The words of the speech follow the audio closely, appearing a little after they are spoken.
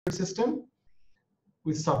system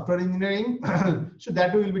with software engineering. So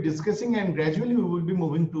that we will be discussing, and gradually we will be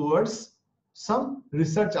moving towards some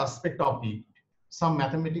research aspect of it, some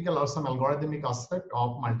mathematical or some algorithmic aspect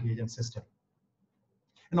of multi-agent system.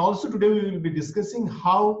 And also today we will be discussing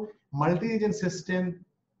how multi-agent system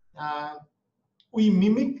we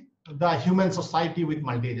mimic the human society with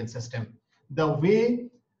multi-agent system. The way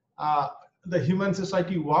the human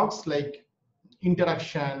society works, like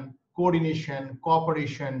interaction, coordination,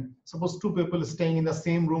 cooperation. Suppose two people staying in the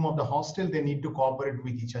same room of the hostel, they need to cooperate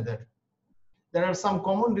with each other. There are some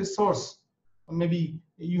common resource. Maybe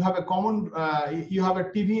you have a common, you have a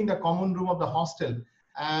TV in the common room of the hostel,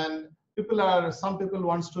 and some people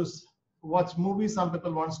wants to watch movies, some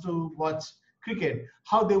people wants to watch cricket.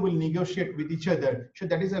 How they will negotiate with each other. So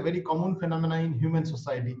that is a very common phenomenon in human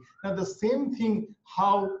society. Now the same thing,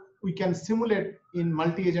 how we can simulate in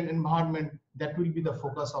multi-agent environment, that will be the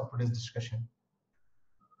focus of today's discussion.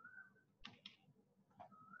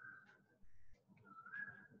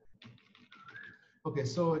 Okay,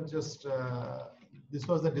 so just this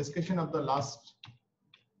was the discussion of the last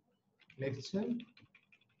lecture.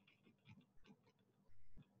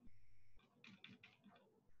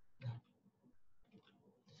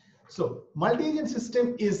 So multi-agent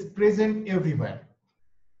system is present everywhere.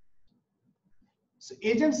 So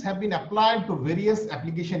agents have been applied to various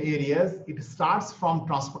application areas. It starts from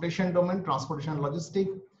transportation domain, transportation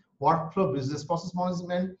logistics, workflow, business process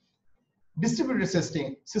management, distributed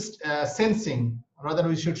sensing, rather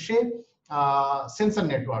we should say sensor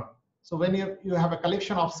network. So when you have a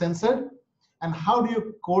collection of sensor, and how do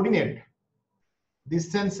you coordinate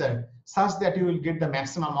this sensor such that you will get the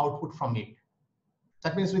maximum output from it?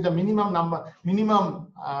 That means with the minimum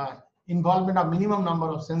involvement of minimum number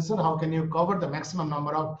of sensors, how can you cover the maximum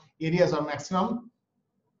number of areas or maximum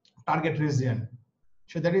target region?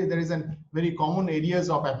 So there is a very common areas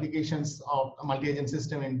of applications of a multi-agent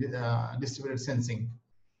system in distributed sensing.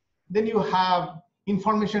 Then you have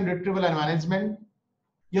information retrieval and management.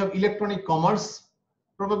 You have electronic commerce.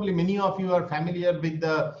 Probably many of you are familiar with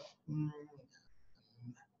the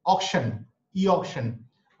auction, e-auction,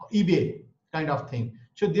 eBay kind of thing.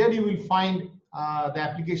 So there you will find the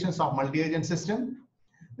applications of multi-agent system.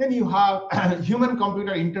 Then you have human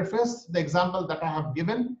computer interface. The example that I have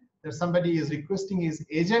given, that somebody is requesting his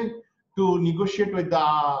agent to negotiate with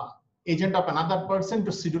the agent of another person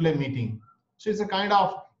to schedule a meeting. So it's a kind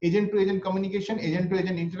of agent to agent communication, agent to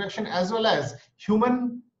agent interaction, as well as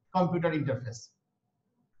human computer interface.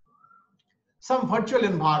 Some virtual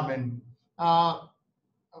environment.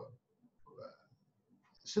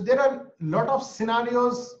 So there are a lot of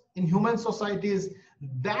scenarios in human societies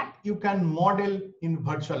that you can model in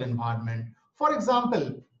virtual environment. For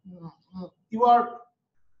example, you are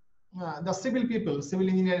the civil people, civil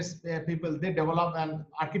engineers people, they develop an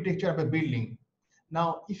architecture of a building.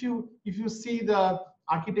 Now, if you see the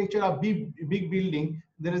architecture of big building,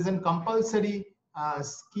 there is a compulsory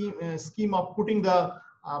scheme of putting the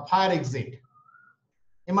fire exit,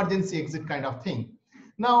 emergency exit kind of thing.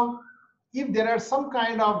 Now, if there are some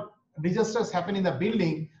kind of disasters happen in the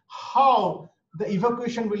building, how the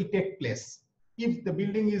evacuation will take place? If the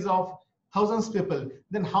building is of thousands of people,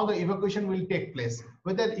 then how the evacuation will take place?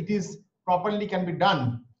 Whether it is properly can be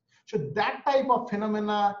done. So that type of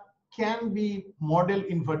phenomena can be modeled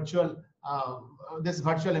in virtual. This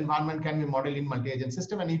virtual environment can be modeled in multi-agent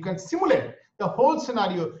system, and you can simulate the whole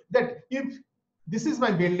scenario that if this is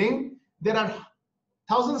my building, there are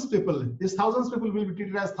thousands of people. These thousands of people will be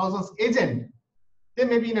treated as thousands agent. They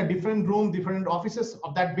may be in a different room, different offices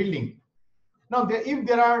of that building. Now, if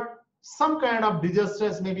there are some kind of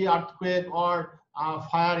disasters, maybe earthquake or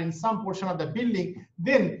fire in some portion of the building,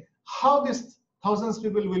 then how these thousands of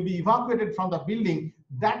people will be evacuated from the building,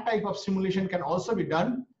 that type of simulation can also be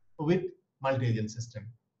done with multi-agent system.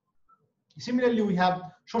 Similarly, we have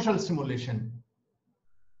social simulation.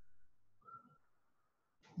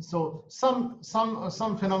 So some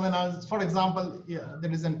phenomena, for example,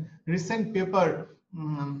 there is a recent paper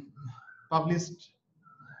published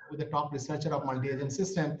with the top researcher of multi-agent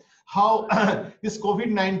system, how this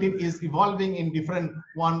COVID-19 is evolving in different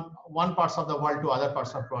one parts of the world to other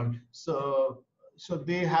parts of the world. So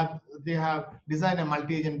they have designed a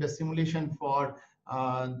multi-agent simulation for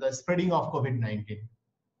the spreading of COVID-19.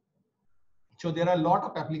 So there are a lot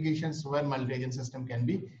of applications where multi-agent system can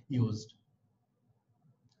be used.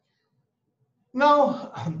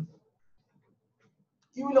 Now,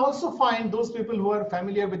 you will also find those people who are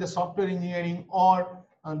familiar with the software engineering or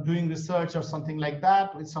doing research or something like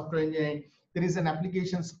that with software engineering. There is an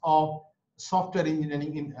applications of software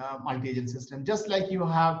engineering in multi-agent system. Just like you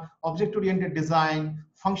have object-oriented design,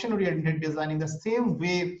 function-oriented design, in the same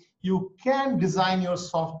way, you can design your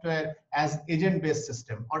software as agent-based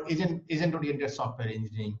system or agent-oriented software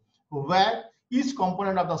engineering, where each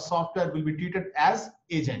component of the software will be treated as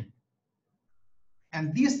agent.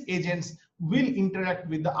 And these agents will interact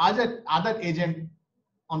with the other agent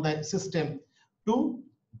on the system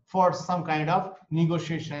for some kind of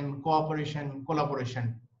negotiation, cooperation,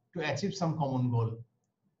 collaboration to achieve some common goal.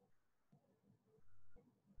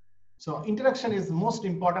 So interaction is the most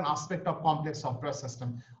important aspect of complex software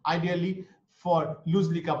system, ideally for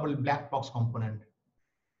loosely coupled black box component.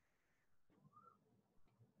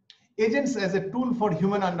 Agents as a tool for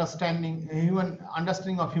human understanding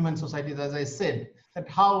of human societies, as I said, that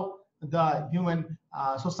how the human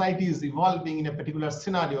society is evolving in a particular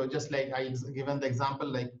scenario, just like I given the example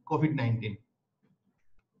like COVID-19.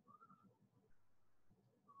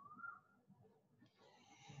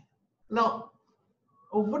 Now,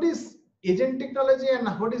 what is agent technology and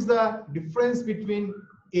what is the difference between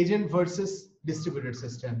agent versus distributed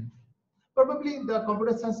system? Probably the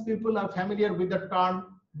computer science people are familiar with the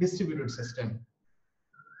term distributed system,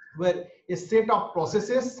 where a set of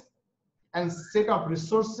processes and set of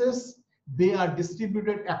resources, they are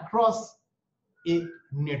distributed across a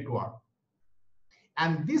network.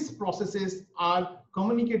 And these processes are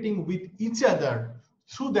communicating with each other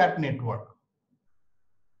through that network.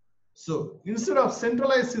 So instead of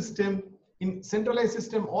centralized system, in centralized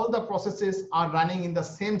system, all the processes are running in the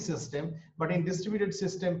same system, but in distributed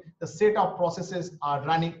system, the set of processes are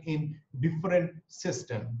running in different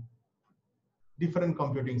system, different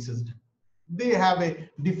computing system. They have a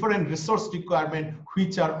different resource requirement,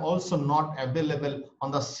 which are also not available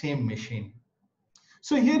on the same machine.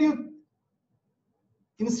 So here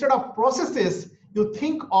instead of processes, you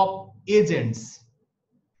think of agents.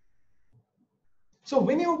 So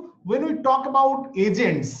when we talk about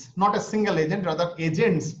agents, not a single agent, rather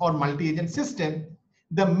agents or multi-agent system,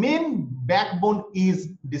 the main backbone is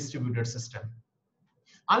distributed system.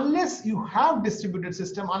 Unless you have distributed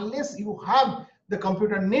system, unless you have the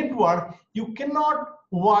computer network, you cannot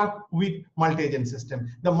work with multi-agent system.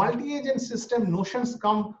 The multi-agent system notions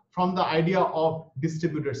come from the idea of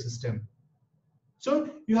distributed system. So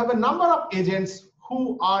you have a number of agents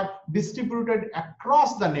who are distributed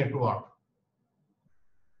across the network.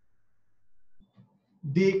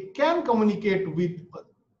 They can communicate with,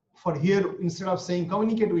 for here, instead of saying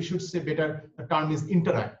communicate, we should say better, the term is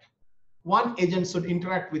interact. One agent should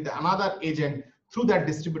interact with another agent through that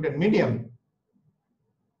distributed medium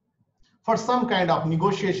for some kind of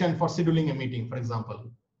negotiation, for scheduling a meeting, for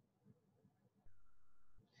example.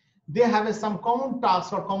 They have some common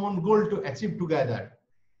task or common goal to achieve together.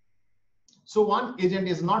 So one agent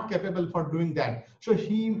is not capable for doing that. So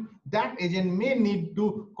that agent may need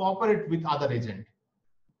to cooperate with other agent.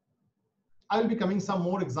 I will be coming some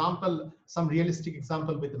more example, some realistic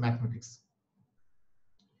example with the mathematics.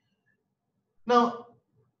 Now,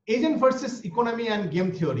 agent versus economy and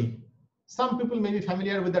game theory. Some people may be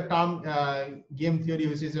familiar with the term game theory,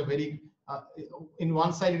 which is a very, in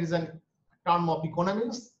one side it is a term of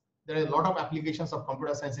economics. There are a lot of applications of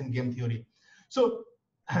computer science in game theory. So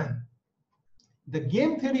the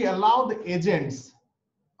game theory allows the agents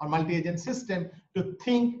or multi-agent system to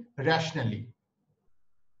think rationally.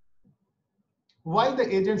 While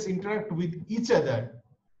the agents interact with each other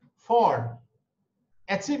for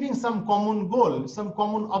achieving some common goal, some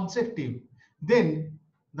common objective, then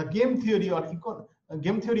the game theory or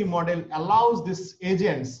game theory model allows these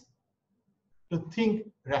agents to think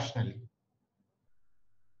rationally.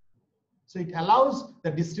 So it allows the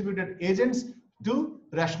distributed agents to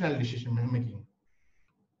rational decision making.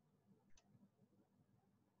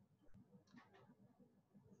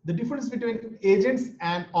 The difference between agents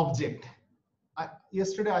and object.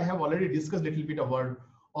 Yesterday I have already discussed a little bit about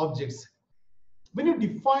objects. When you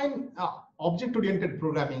define object-oriented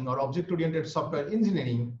programming or object-oriented software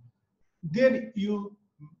engineering, there you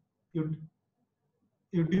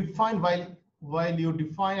define, while you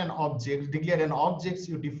define an object, declare an object,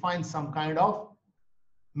 you define some kind of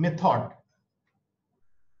method,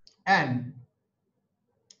 and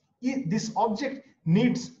this object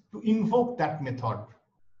needs to invoke that method.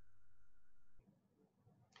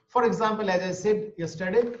 For example, as I said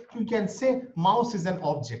yesterday, you can say mouse is an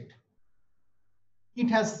object. It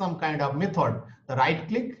has some kind of method, the right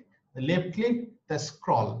click, the left click, the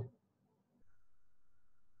scroll.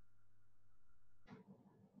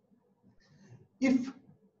 If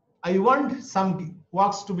I want some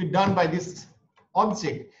works to be done by this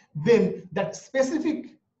object, then that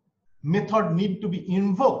specific method need to be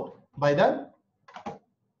invoked by the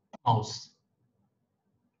mouse.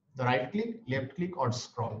 the right click, left click, or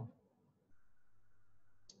scroll.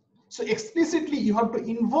 So explicitly, you have to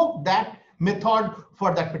invoke that method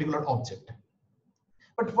for that particular object.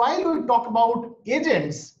 But while we talk about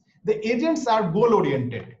agents, the agents are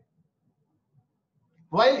goal-oriented.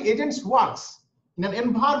 While agents works in an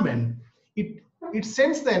environment, it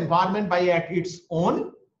sends the environment by its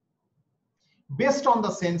own. Based on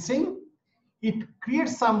the sensing, it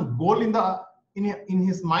creates some goal in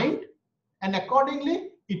his mind, and accordingly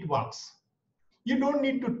it works. You don't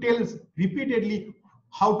need to tell repeatedly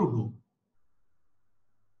how to do.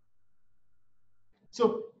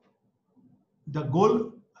 So the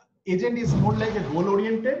goal agent is more like a goal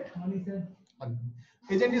oriented.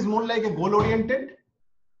 Agent is more like a goal oriented.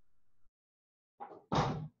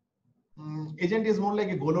 Agent is more like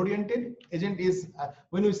a goal oriented. Agent is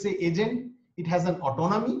when we say agent, it has an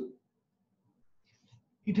autonomy.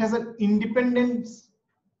 It has an independence.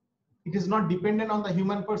 It is not dependent on the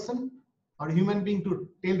human person or human being to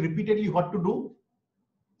tell repeatedly what to do.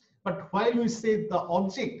 But while we say the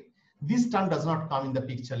object, this term does not come in the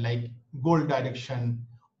picture, like goal direction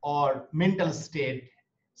or mental state,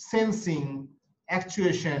 sensing,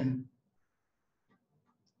 actuation,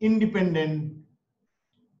 independent,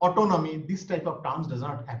 autonomy. This type of terms does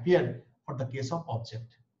not appear for the case of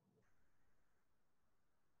object.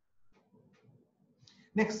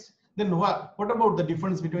 Next, then what about the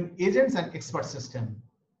difference between agents and expert system?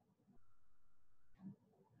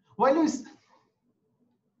 While we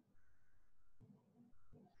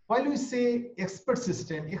say expert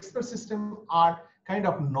system are kind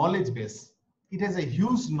of knowledge base. It has a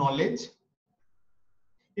huge knowledge.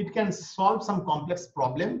 It can solve some complex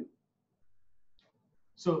problem.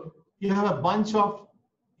 So you have a bunch of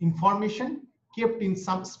information kept in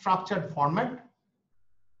some structured format.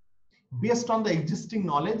 Based on the existing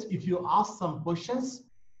knowledge, if you ask some questions,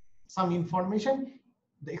 some information,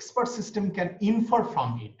 the expert system can infer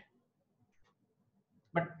from it.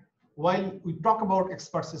 But while we talk about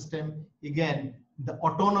expert system, again, the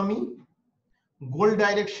autonomy, goal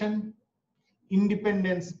direction,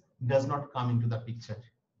 independence does not come into the picture.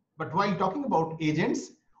 But while talking about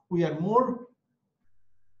agents, we are more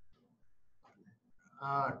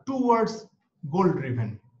towards goal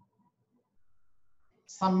driven.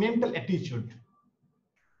 Some mental attitude,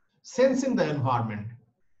 sensing the environment.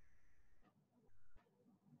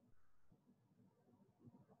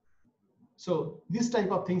 So this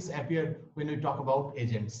type of things appear when we talk about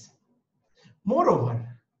agents. Moreover,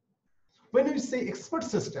 when we say expert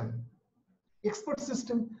system is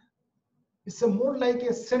more like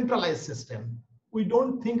a centralized system. We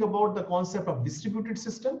don't think about the concept of distributed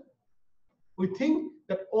system. We think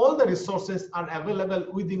that all the resources are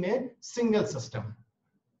available within a single system.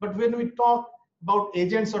 But when we talk about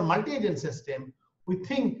agents or multi-agent system, we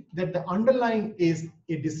think that the underlying is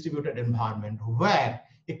a distributed environment where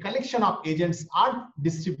a collection of agents are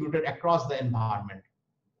distributed across the environment.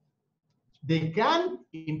 They can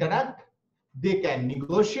interact, they can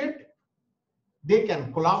negotiate, they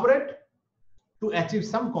can collaborate to achieve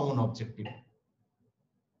some common objective.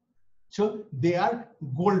 So they are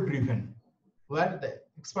goal driven, where the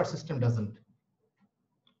expert system doesn't.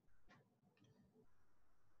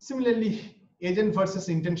 Similarly, agent versus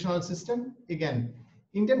intentional system. Again,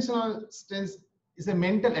 intentional stance is a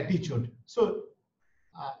mental attitude. So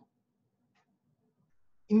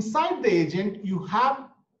inside the agent, you have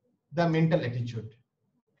the mental attitude,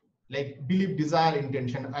 like belief, desire,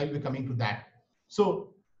 intention. I'll be coming to that.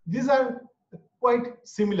 So these are quite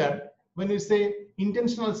similar. When we say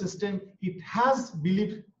intentional system, it has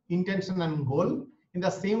belief, intention, and goal. In the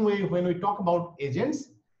same way, when we talk about agents,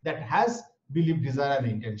 that has belief, desire, and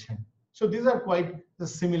intention. So these are quite the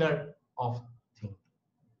similar of thing.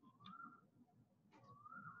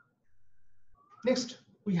 Next,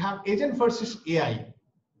 we have agent versus AI.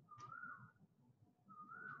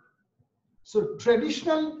 So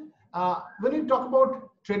traditional, when we talk about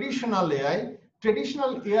traditional AI,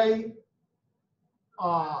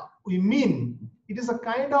 we mean it is a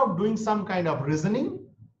kind of doing some kind of reasoning.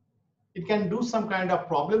 It can do some kind of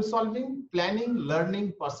problem solving, planning,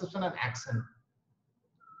 learning, perception, and action.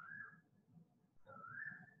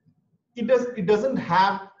 It doesn't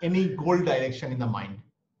have any goal direction in the mind.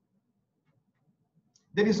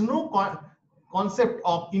 There is no concept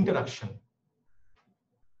of interaction.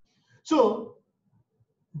 So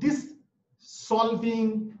this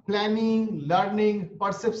solving, planning, learning,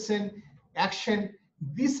 perception, action,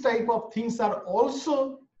 these type of things are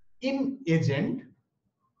also in agent.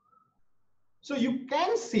 So you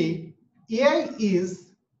can say AI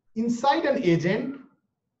is inside an agent.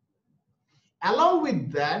 Along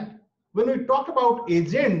with that, when we talk about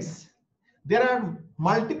agents, there are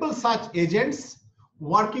multiple such agents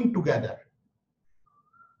working together.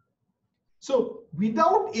 So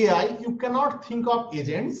without AI, you cannot think of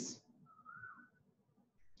agents.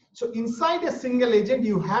 So inside a single agent,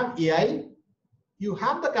 you have AI, you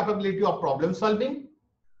have the capability of problem solving,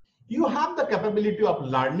 you have the capability of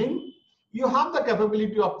learning, you have the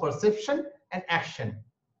capability of perception and action.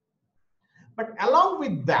 But along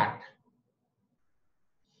with that,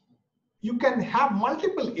 you can have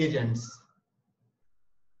multiple agents.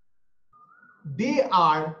 They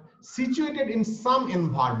are situated in some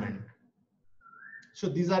environment. So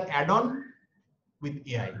these are add-on with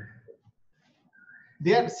AI.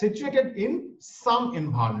 They are situated in some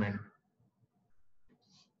environment.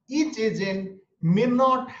 Each agent may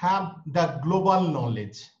not have the global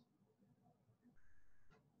knowledge.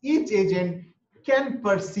 Each agent can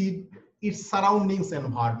perceive its surroundings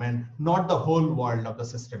environment, not the whole world of the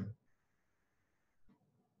system.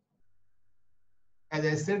 As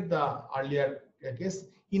I said the earlier case,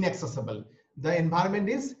 inaccessible. The environment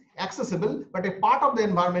is accessible, but a part of the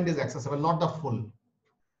environment is accessible, not the full.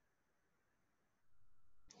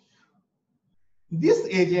 These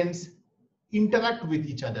agents interact with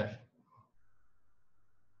each other.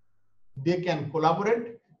 They can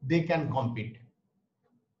collaborate, they can compete.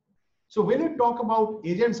 So when we talk about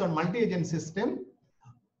agents or multi-agent system,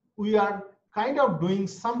 we are kind of doing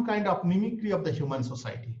some kind of mimicry of the human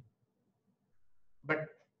society. But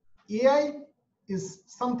AI is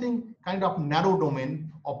something kind of narrow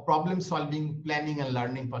domain of problem solving, planning and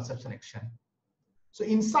learning, perception, action. So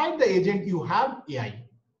inside the agent, you have AI.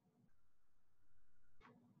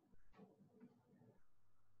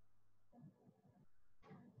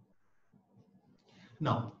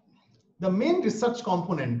 Now, the main research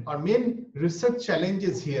component or main research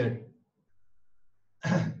challenges here,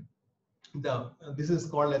 this is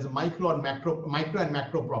called as a micro and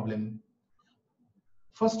macro problem.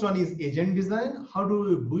 First one is agent design. How do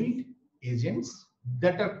we build agents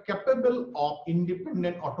that are capable of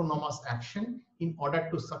independent autonomous action in order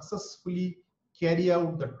to successfully carry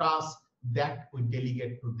out the task that we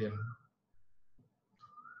delegate to them?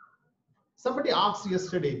 Somebody asked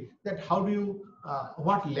yesterday that how do you,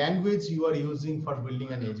 what language you are using for building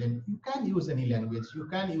an agent. You can use any language. You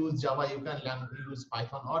can use Java, you can use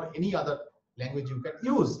Python or any other language you can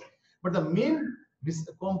use. But the main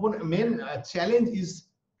challenge is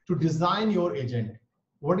to design your agent.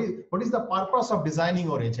 What is the purpose of designing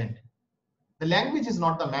your agent? The language is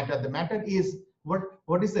not the matter. The matter is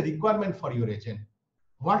what is the requirement for your agent?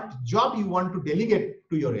 What job you want to delegate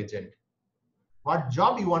to your agent? What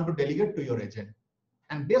job you want to delegate to your agent?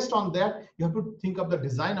 And based on that, you have to think of the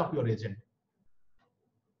design of your agent.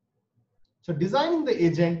 So designing the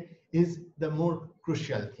agent is the more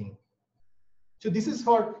crucial thing. So this is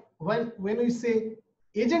for when we say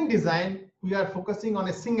agent design, we are focusing on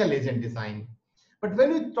a single agent design. But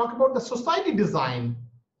when we talk about the society design,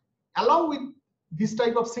 along with this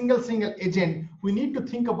type of single agent, we need to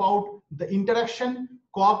think about the interaction,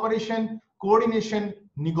 cooperation, coordination,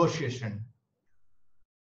 negotiation.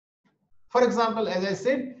 For example, as I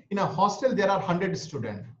said, in a hostel, there are 100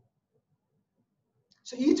 students.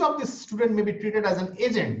 So each of these students may be treated as an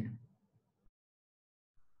agent.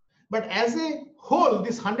 But as a whole,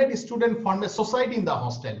 this 100 students form a society in the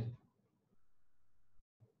hostel.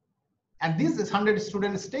 And these 100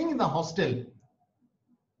 students staying in the hostel,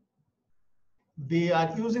 they are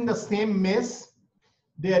using the same mess.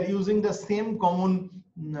 They are using the same common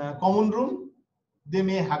room. They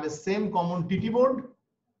may have a same common TT board.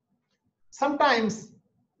 Sometimes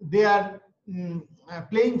they are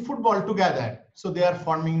playing football together, so they are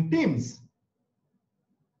forming teams.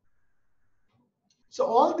 So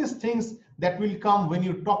all these things that will come when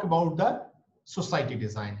you talk about the society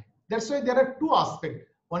design. That's why there are two aspects.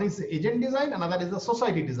 One is agent design, another is the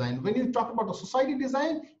society design. When you talk about the society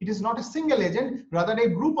design, it is not a single agent, rather a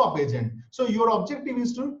group of agents. So your objective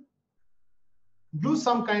is to do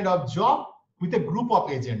some kind of job with a group of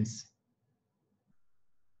agents.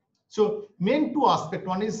 So main two aspects,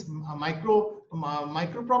 one is micro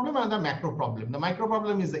problem, another macro problem. The micro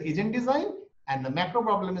problem is the agent design and the macro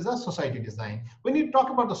problem is the society design. When you talk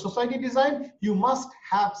about the society design, you must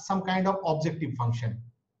have some kind of objective function.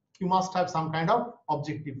 You must have some kind of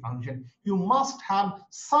objective function. You must have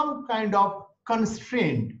some kind of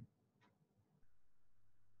constraint,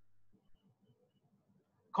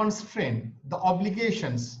 the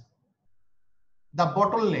obligations, the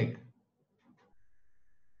bottleneck.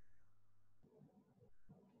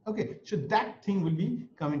 Okay, so that thing will be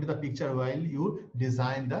come into the picture while you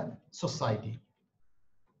design the society.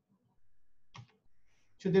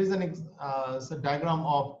 So there is a diagram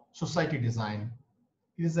of society design.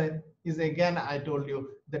 It is a is, again, I told you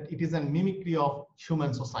that it is a mimicry of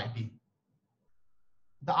human society.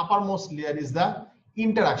 The uppermost layer is the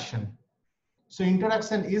interaction. So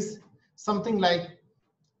interaction is something like,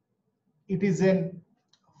 it is a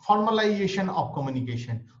formalization of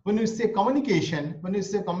communication. When you say communication,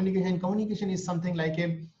 communication is something like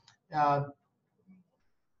a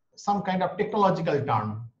some kind of technological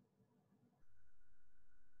term.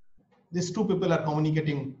 These two people are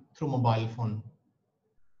communicating through mobile phone.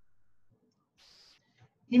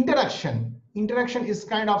 Interaction is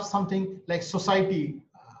kind of something like society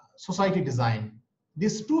design.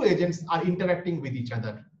 These two agents are interacting with each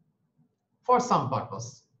other for some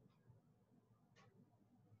purpose.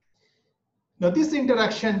 Now this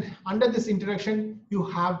interaction, under this interaction, you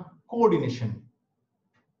have coordination.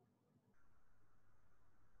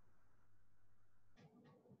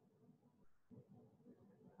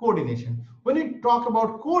 When we talk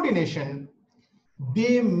about coordination,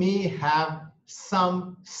 they may have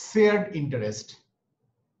some shared interest.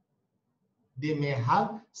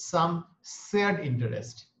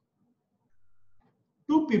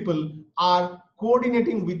 Two people are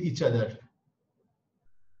coordinating with each other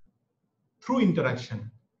through interaction.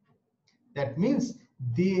 That means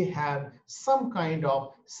they have some kind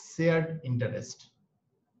of shared interest.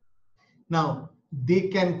 Now, they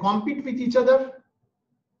can compete with each other.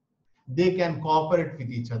 They can cooperate with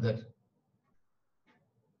each other.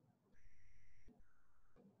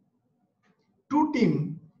 Two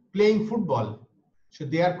teams playing football, so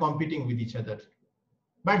they are competing with each other,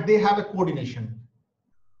 but they have a coordination.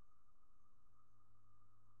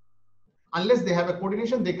 Unless they have a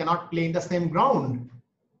coordination, they cannot play in the same ground,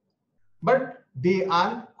 but they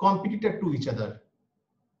are competitor to each other.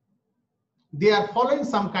 They are following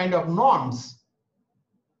some kind of norms.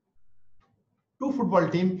 Two football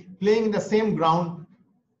teams playing in the same ground,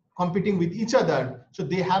 competing with each other, so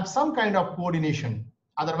they have some kind of coordination.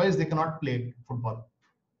 Otherwise, they cannot play football.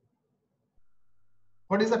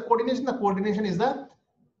 What is the coordination? The coordination is the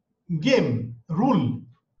game rule.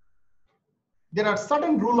 There are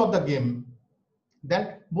certain rules of the game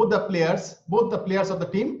that both the players of the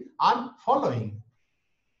team are following.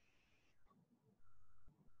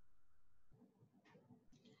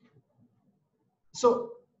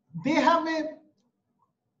 So they have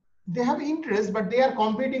interest, but they are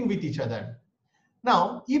competing with each other.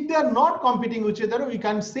 Now, if they are not competing with each other, we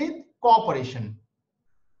can say cooperation.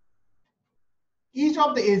 Each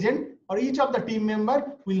of the agent or each of the team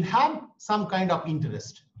member will have some kind of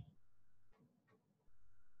interest.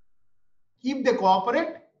 If they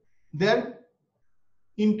cooperate, their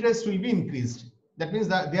interest will be increased. That means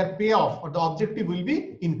that their payoff or the objective will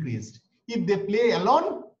be increased. If they play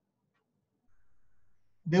alone,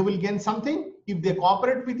 they will gain something. If they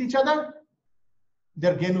cooperate with each other,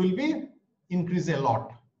 their gain will be increased a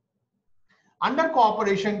lot. Under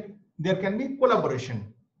cooperation, there can be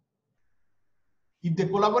collaboration. If they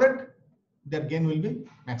collaborate, their gain will be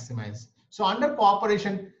maximized. So under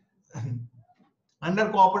cooperation,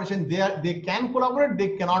 they can collaborate,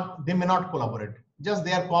 they may not collaborate. Just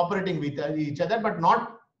they are cooperating with each other, but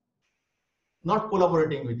not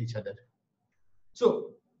collaborating with each other.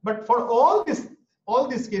 So, but for all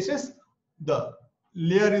these cases, the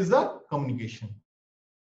layer is the communication.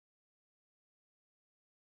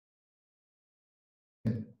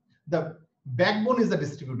 The backbone is the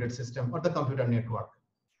distributed system or the computer network.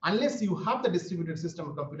 Unless you have the distributed system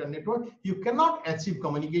or computer network, you cannot achieve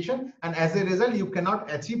communication, and as a result, you cannot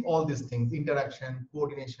achieve all these things: interaction,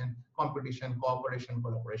 coordination, competition, cooperation,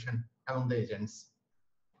 collaboration among the agents.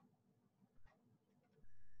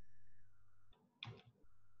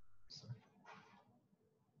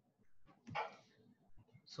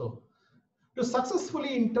 So, to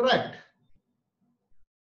successfully interact,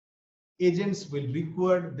 agents will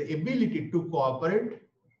require the ability to cooperate,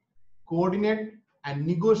 coordinate, and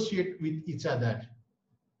negotiate with each other,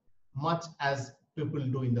 much as people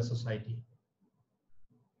do in the society.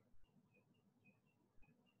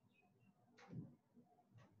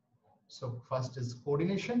 So first is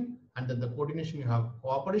coordination. Under the coordination, you have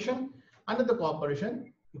cooperation. Under the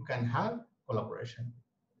cooperation, you can have collaboration.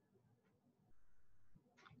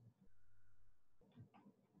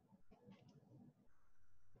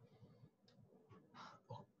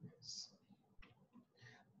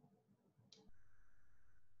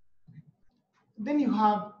 Then you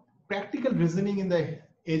have practical reasoning in the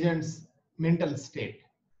agent's mental state.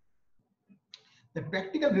 The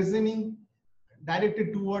practical reasoning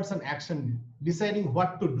directed towards an action, deciding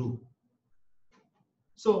what to do.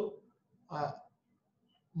 So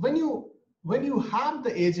when you have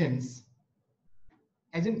the agents,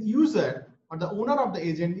 agent user or the owner of the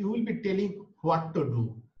agent, you will be telling what to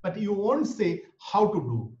do. but you won't say how to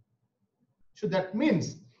do. So that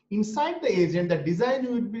means inside the agent, the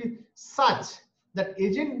design will be such that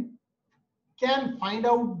agent can find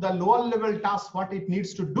out the lower level task, what it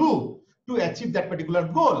needs to do to achieve that particular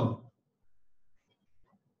goal.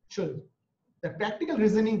 So the practical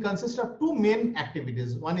reasoning consists of two main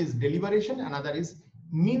activities. One is deliberation, another is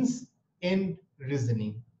means end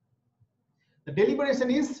reasoning. The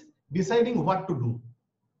deliberation is deciding what to do.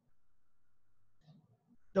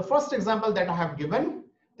 The first example that I have given,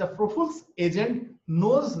 the proposed agent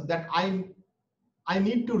knows that I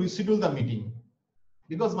need to reschedule the meeting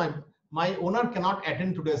because my owner cannot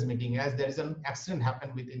attend today's meeting as there is an accident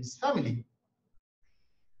happened with his family.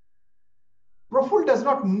 Proful does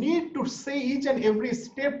not need to say each and every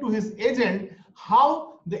step to his agent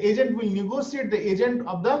how the agent will negotiate the agent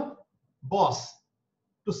of the boss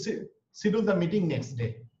to schedule the meeting next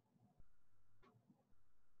day.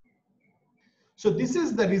 So this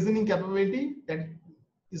is the reasoning capability that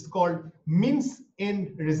is called means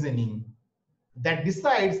end reasoning that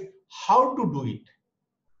decides how to do it.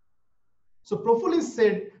 So Proful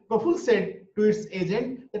said to its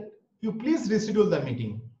agent that you please reschedule the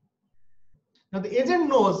meeting. Now the agent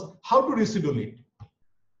knows how to reschedule it.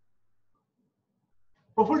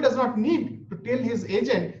 Proful does not need to tell his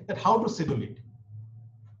agent that how to schedule it.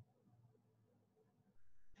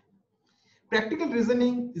 Practical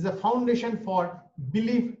reasoning is a foundation for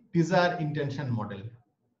belief, desire, intention model.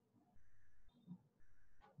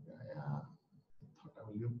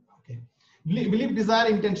 Okay. Belief, desire,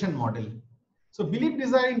 intention model. So belief,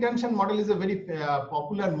 desire, intention model is a very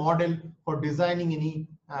popular model for designing any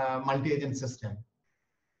multi-agent system.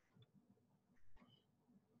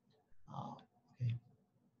 Okay.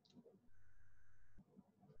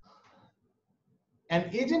 An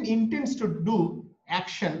agent intends to do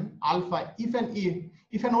action alpha if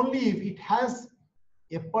and only if it has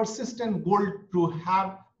a persistent goal to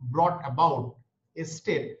have brought about a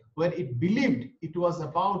state where it believed it was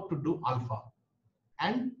about to do alpha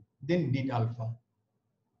and then did alpha.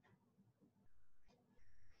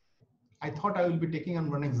 I thought I will be taking on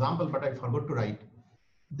one example, but I forgot to write.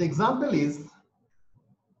 The example is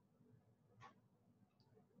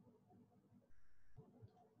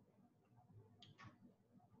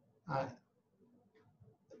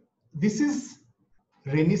this is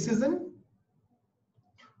rainy season.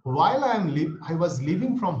 While I was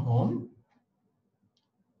leaving from home,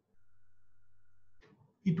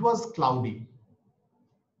 it was cloudy.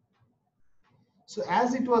 So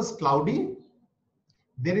as it was cloudy,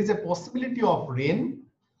 there is a possibility of rain.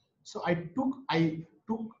 So I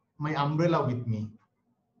took my umbrella with me.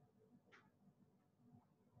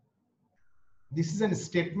 This is a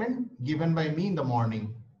statement given by me in the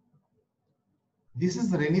morning. This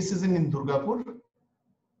is rainy season in Durgapur.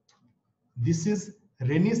 This is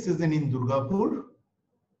rainy season in Durgapur.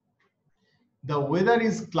 The weather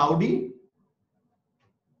is cloudy.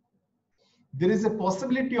 There is a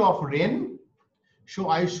possibility of rain, so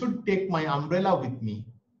I should take my umbrella with me.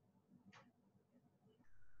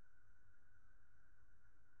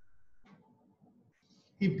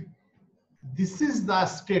 If this is the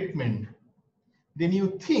statement, then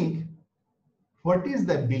you think, what is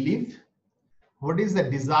the belief? What is the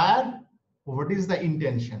desire? What is the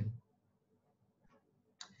intention?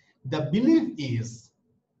 The belief is,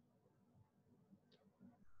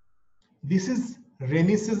 this is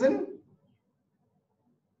rainy season.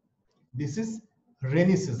 This is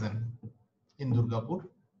rainy season in Durgapur.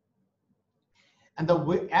 And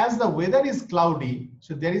as the weather is cloudy,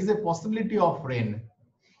 so there is a possibility of rain.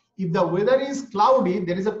 If the weather is cloudy,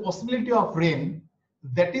 there is a possibility of rain.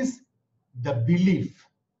 That is the belief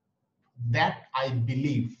that I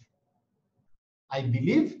believe. I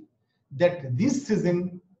believe that this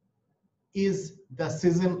season is the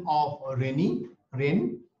season of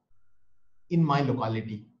rain in my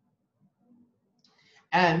locality.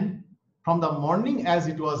 And from the morning as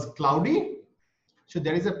it was cloudy, so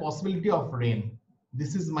there is a possibility of rain.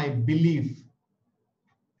 This is my belief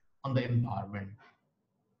on the environment.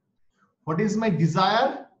 What is my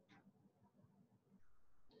desire?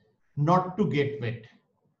 Not to get wet.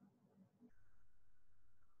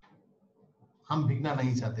 हम भीगना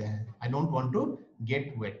नहीं चाहते हैं. I don't want to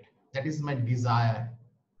get wet. That is my desire.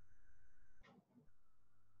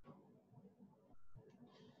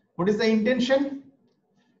 What is the intention?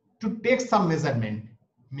 To take some measurement.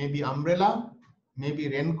 Maybe umbrella, maybe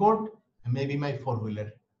raincoat, maybe my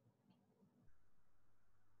four-wheeler.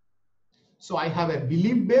 So I have a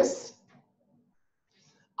belief base.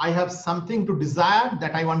 I have something to desire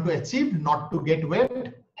that I want to achieve, not to get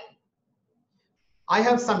wet. I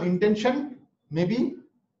have some intention. Maybe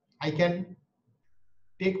I can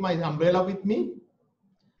take my umbrella with me.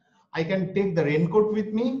 I can take the raincoat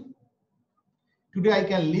with me. Today I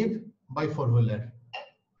can live by four-wheeler.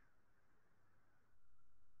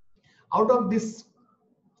 Out of this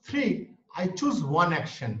three, I choose one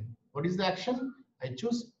action. What is the action? I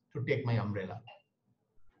choose to take my umbrella.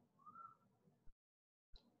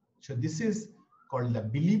 So this is called the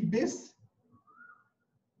belief base,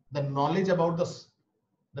 the knowledge about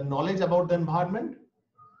the knowledge about the environment,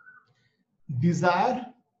 desire,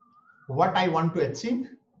 what I want to achieve.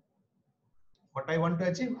 What I want to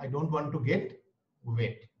achieve, I don't want to get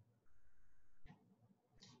wet.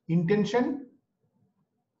 Intention,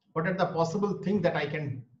 what are the possible things that I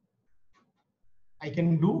can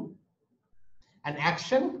do, and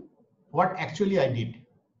action, what actually I did.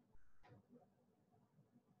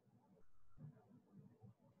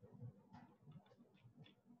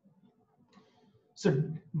 So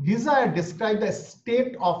desire describe the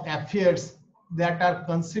state of affairs that are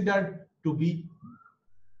considered to be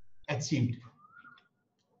achieved.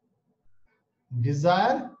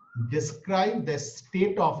 Desire describe the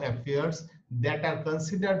state of affairs that are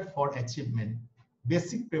considered for achievement.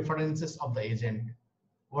 Basic preferences of the agent.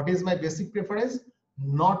 What is my basic preference?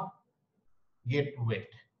 Not get wet.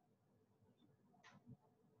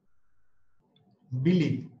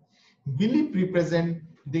 Belief. Belief represent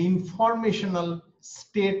the informational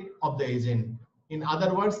state of the agent. In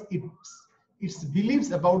other words, it's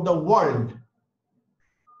beliefs about the world.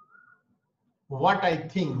 What I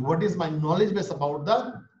think, what is my knowledge base about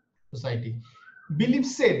the society. Belief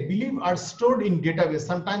set, belief are stored in database,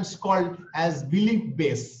 sometimes called as belief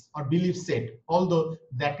base or belief set, although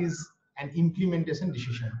that is an implementation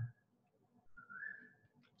decision.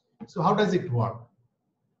 So how does it work?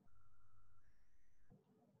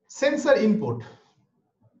 Sensor input.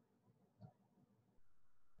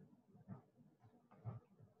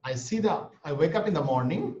 I wake up in the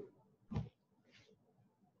morning,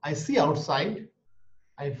 I see outside,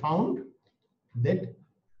 I found that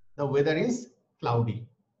the weather is cloudy.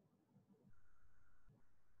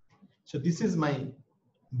 So this is my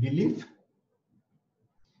belief.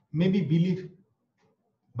 Maybe belief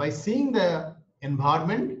by seeing the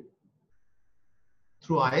environment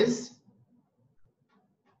through eyes,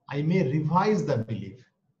 I may revise the belief.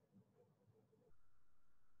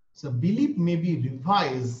 So belief may be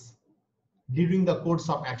revised during the course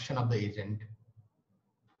of action of the agent.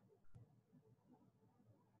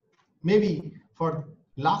 Maybe for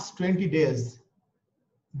last 20 days,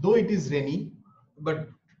 though it is rainy, but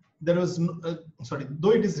there was no,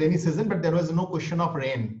 though it is rainy season, but there was no question of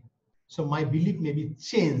rain. So my belief may be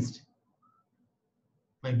changed.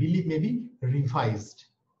 My belief may be revised.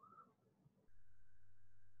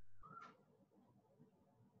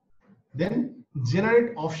 Then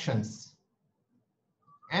generate options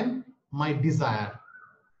and my desire.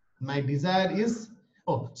 My desire is,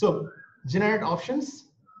 so generate options.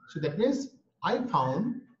 So that means I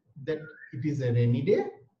found that it is a rainy day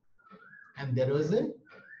and there was a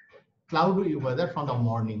cloudy weather from the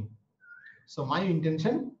morning. So my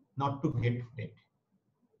intention not to get wet.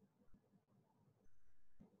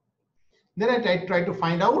 Then I try to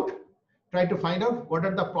find out what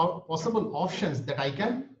are the possible options that I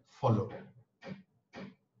can follow.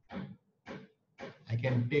 I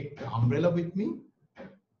can take the umbrella with me.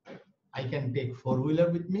 I can take four-wheeler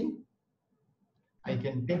with me. I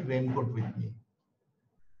can take raincoat with me.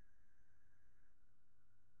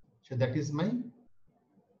 So that is my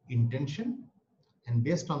intention. And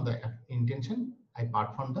based on the intention, I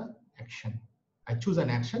perform the action. I choose an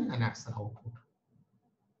action and ask the output.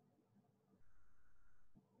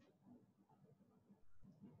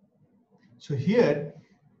 So here,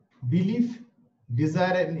 belief,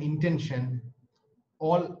 desire, and intention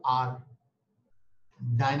all are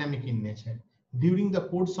dynamic in nature. During the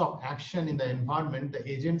course of action in the environment, the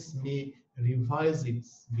agents may revise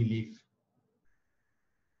its belief.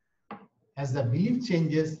 As the belief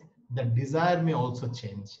changes, the desire may also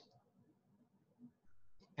change.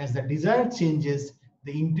 As the desire changes,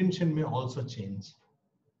 the intention may also change.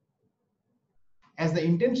 As the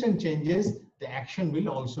intention changes, the action will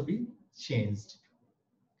also be changed.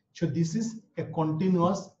 So this is a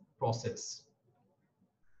continuous process.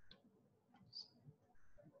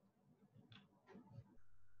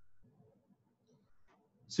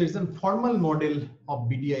 So it's a formal model of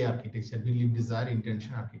BDI architecture, belief, desire,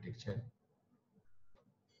 intention architecture.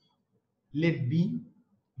 Let B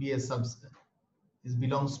be a subset. This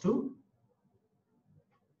belongs to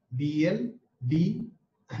DL, D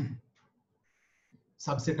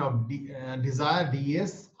subset of desire,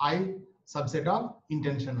 DS, I subset of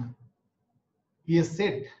intention. He is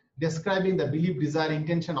set describing the belief, desire,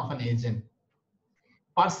 intention of an agent.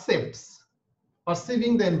 percepts,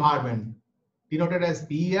 perceiving the environment, denoted as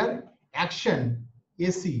PER, action,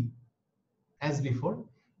 AC, as before.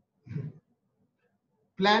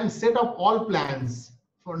 Plan, set of all plans,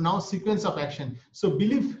 for now sequence of action. So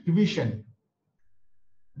belief revision,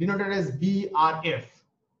 denoted as BRF.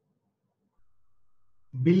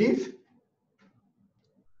 Belief,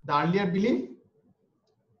 the earlier belief,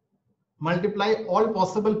 multiply all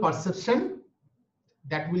possible perception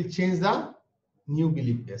that will change the new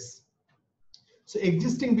belief base. So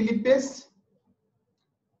existing belief base,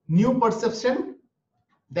 new perception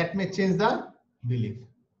that may change the belief.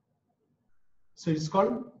 So it's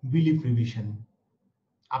called belief revision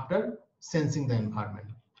after sensing the environment.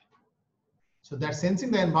 So that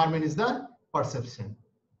sensing the environment is the perception.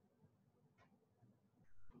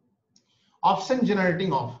 Option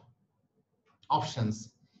generating of options.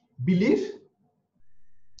 Belief,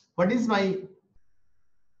 what is my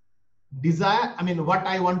desire, I mean what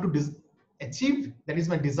I want to achieve, that is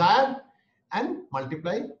my desire, and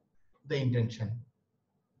multiply the intention.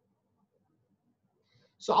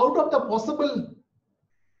 So out of the possible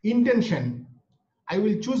intention, I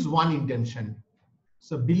will choose one intention.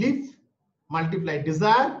 So belief multiply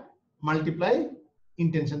desire multiply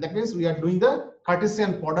intention. That means we are doing the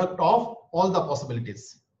Cartesian product of all the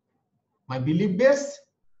possibilities. My belief base,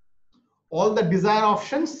 all the desire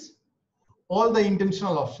options, all the intention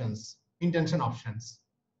options.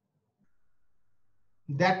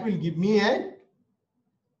 That will give me a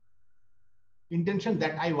intention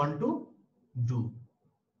that I want to do.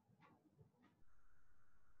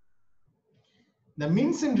 The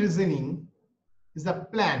means in reasoning is a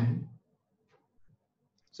plan.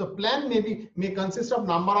 So plan may consist of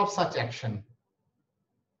number of such action.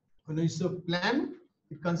 When we say plan,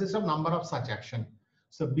 it consists of number of such action.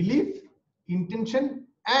 So belief, intention,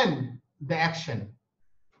 and the action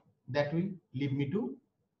that will lead me to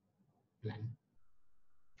plan.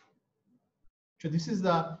 So this is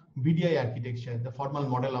the BDI architecture, the formal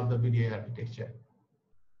model of the BDI architecture.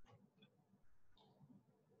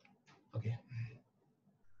 Okay.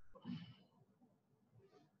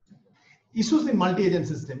 Issues in multi-agent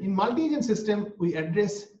system. In multi-agent system, we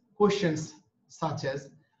address questions such as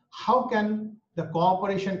how can the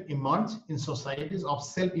cooperation emerge in societies of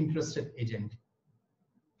self-interested agent.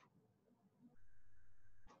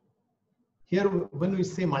 Here, when we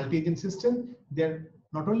say multi-agent system, there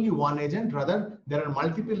not only one agent, rather there are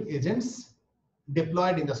multiple agents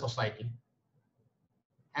deployed in the society,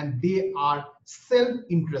 and they are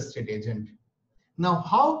self-interested agent. Now,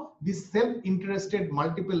 how these self-interested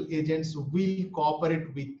multiple agents will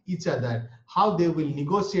cooperate with each other, how they will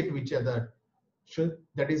negotiate with each other, so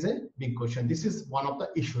that is a big question. This is one of the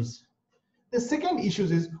issues. The second issue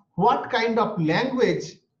is what kind of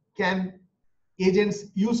language can agents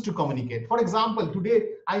use to communicate. For example, today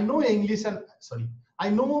I know English and I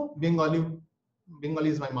know Bengali. Bengali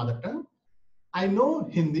is my mother tongue. I know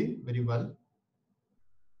Hindi very well,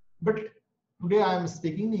 but today I am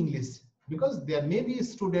speaking English because there may be a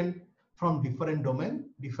student from different domain,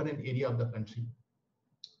 different area of the country.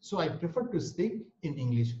 So I prefer to speak in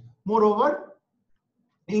English. Moreover,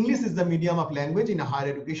 English is the medium of language in higher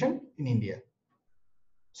education in India.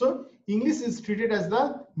 So English is treated as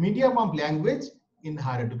the medium of language in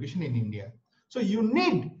higher education in India. So you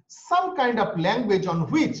need some kind of language on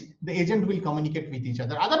which the agent will communicate with each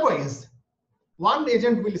other. Otherwise, one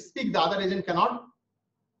agent will speak, the other agent cannot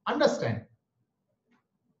understand.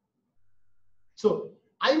 So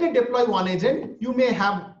I may deploy one agent, you may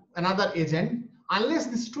have another agent. Unless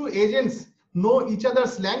these two agents know each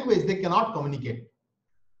other's language, they cannot communicate.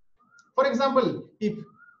 For example, if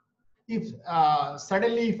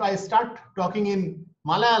suddenly if I start talking in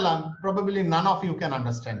Malayalam, probably none of you can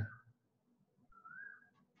understand,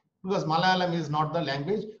 because Malayalam is not the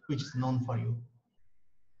language which is known for you.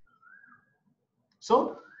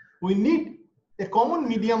 So we need a common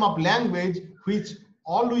medium of language which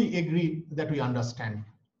all we agree that we understand.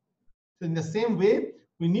 So in the same way,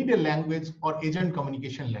 we need a language or agent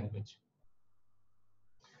communication language.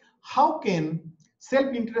 How can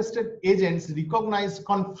self-interested agents recognize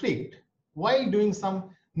conflict while doing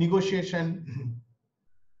some negotiation,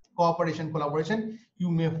 cooperation, collaboration?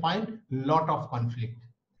 You may find a lot of conflict.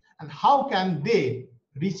 And how can they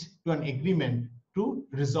reach to an agreement to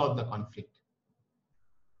resolve the conflict?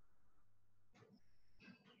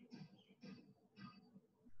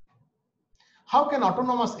 How can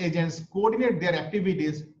autonomous agents coordinate their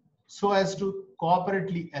activities so as to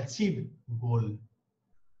cooperatively achieve goal?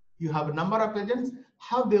 You have a number of agents,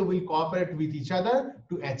 how they will cooperate with each other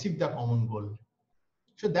to achieve the common goal.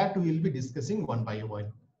 So that we will be discussing one by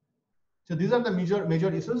one. So these are the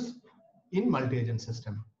major issues in multi-agent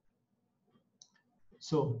system.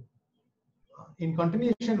 So in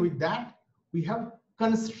continuation with that, we have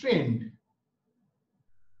constraint.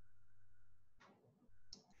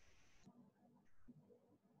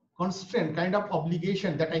 Constraint, kind of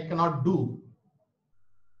obligation that I cannot do,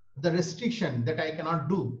 the restriction that I cannot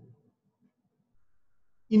do,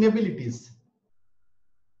 inabilities.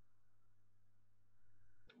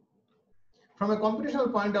 From a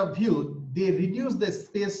computational point of view, they reduce the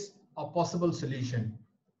space of possible solution,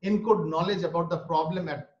 encode knowledge about the problem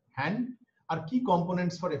at hand, are key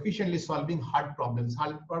components for efficiently solving hard problems.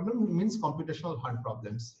 Hard problem means computational hard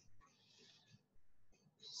problems.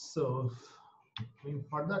 So, going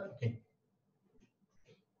further, okay.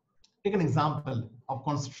 Take an example of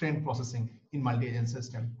constraint processing in multi-agent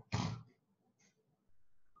system.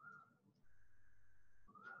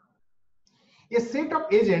 A set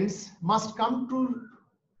of agents must come to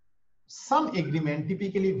some agreement,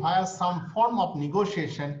 typically via some form of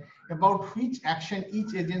negotiation, about which action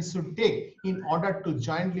each agent should take in order to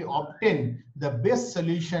jointly obtain the best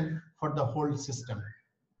solution for the whole system.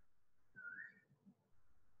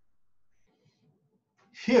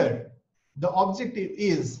 Here, the objective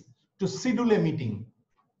is to schedule a meeting.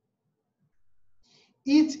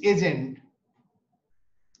 Each agent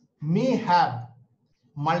may have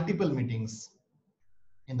multiple meetings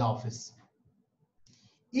in the office.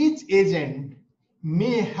 Each agent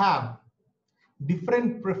may have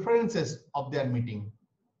different preferences of their meeting.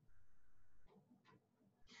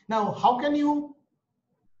 Now, how can you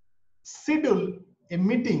schedule a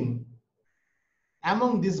meeting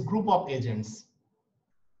among this group of agents?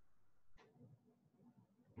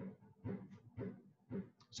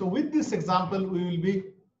 So with this example, we will be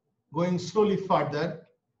going slowly further.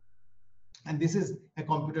 And this is a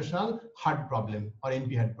computational hard problem or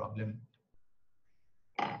NP-hard problem.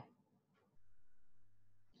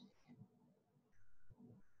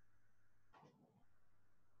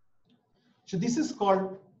 So this is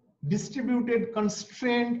called distributed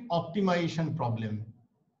constraint optimization problem.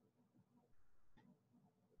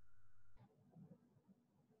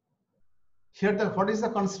 Here, what is the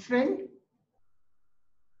constraint?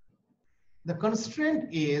 The constraint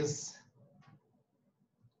is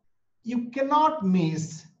you cannot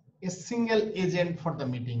miss a single agent for the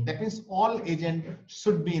meeting. That means all agents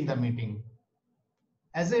should be in the meeting.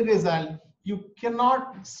 As a result, you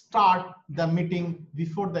cannot start the meeting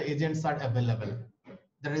before the agents are available.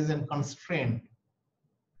 There is a constraint.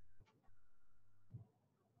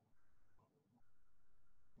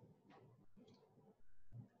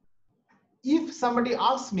 If somebody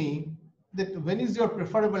asks me that when is your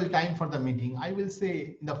preferable time for the meeting, I will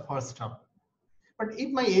say in the first half. But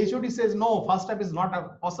if my HOD says no, first half is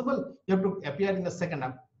not possible, you have to appear in the second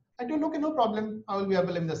half, I tell okay, no problem, I will be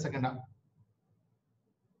available in the second half.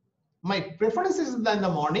 My preference is in the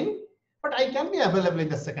morning, but I can be available in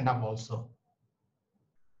the second half also.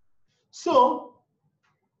 So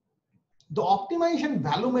the optimization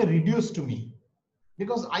value may reduce to me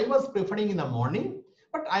because I was preferring in the morning,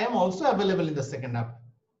 but I am also available in the second half.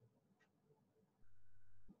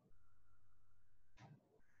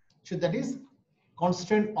 So that is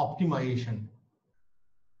constraint optimization.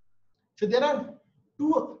 So there are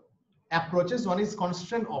two approaches. One is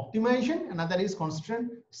constraint optimization, another is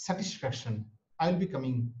constraint satisfaction. I will be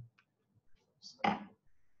coming.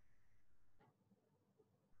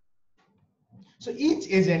 So each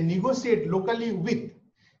agent negotiates locally with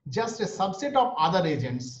just a subset of other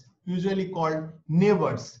agents, usually called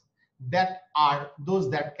neighbors, that are those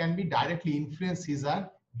that can be directly influence his or her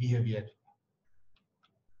behavior.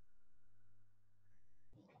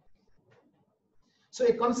 So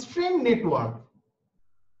a constraint network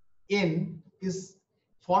N is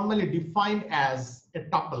formally defined as a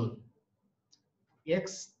tuple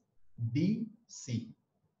X, D, C.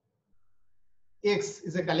 X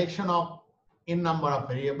is a collection of n number of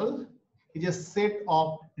variables. It is a set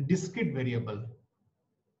of discrete variables.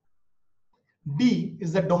 D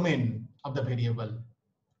is the domain of the variable.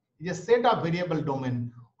 It is a set of variable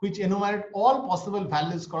domain which enumerate all possible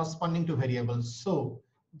values corresponding to variables. So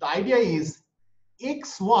the idea is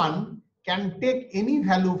x1 can take any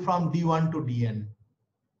value from d1 to dn.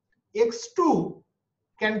 x2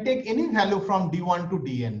 can take any value from d1 to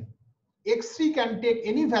dn. x3 can take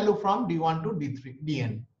any value from d1 to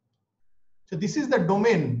dn. So this is the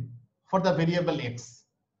domain for the variable x.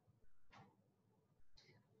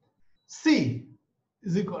 C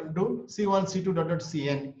is equal to c1, c2, dot,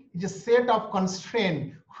 cn. It is a set of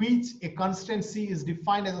constraint which a constraint C is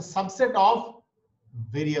defined as a subset of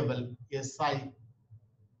variable Si,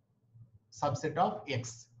 subset of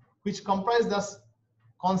x, which comprise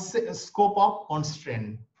the scope of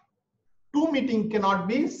constraint. two meetings cannot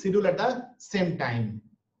be scheduled at the same time.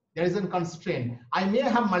 There is a constraint. I may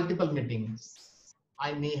have multiple meetings.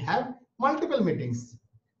 I may have multiple meetings,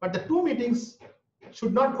 but the two meetings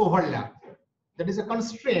should not overlap. That is a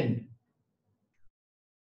constraint.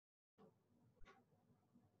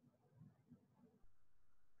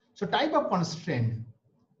 So type of constraint,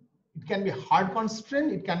 it can be hard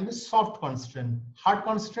constraint, it can be soft constraint. Hard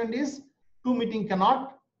constraint is two meetings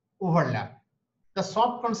cannot overlap. The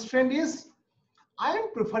soft constraint is I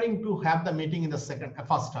am preferring to have the meeting in the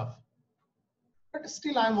first half, but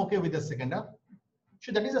still I am okay with the second half.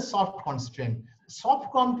 So that is a soft constraint.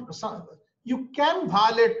 You can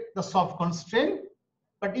violate the soft constraint,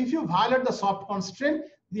 but if you violate the soft constraint,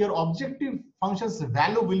 your objective function's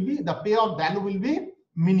value will be, the payoff value will be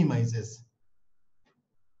minimizes.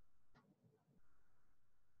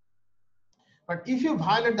 But if you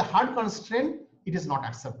violate the hard constraint, it is not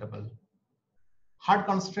acceptable. Hard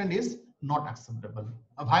constraint is not acceptable.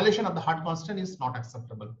 A violation of the hard constraint is not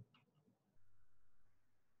acceptable.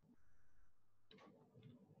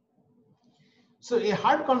 So a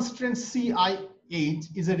hard constraint CIH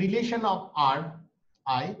is a relation of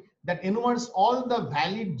Ri that enumerates all the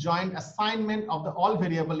valid joint assignment of the all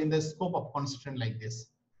variable in the scope of constraint like this.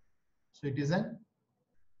 So it is a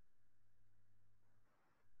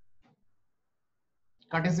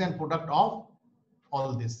Cartesian product of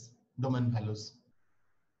all these domain values.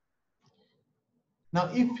 Now,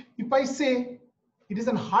 if I say it is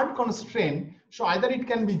a hard constraint, so either it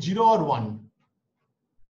can be 0 or 1.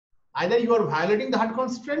 Either you are violating the hard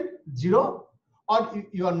constraint 0, or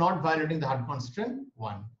you are not violating the hard constraint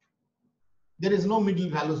 1. There is no middle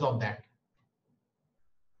values of that.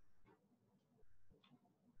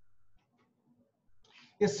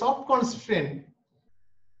 A soft constraint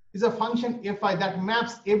is a function fi that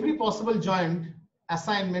maps every possible joint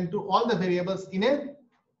assignment to all the variables in a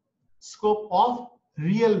scope of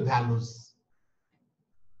real values.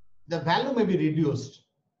 The value may be reduced.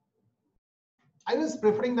 I was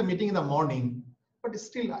preferring the meeting in the morning, but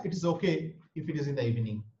still it is okay if it is in the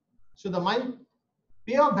evening. So my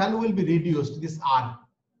payoff value will be reduced, this R.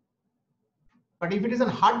 But if it is a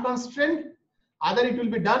hard constraint, either it will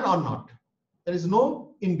be done or not. There is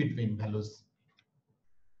no in between values.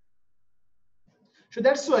 So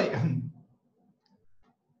that's why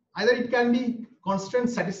either it can be constraint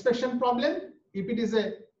satisfaction problem if it is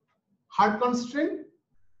a hard constraint.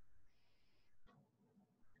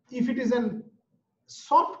 If it is a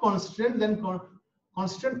soft constraint, then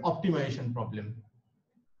constraint optimization problem.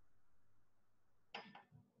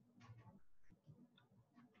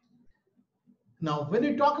 Now, when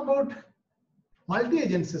we talk about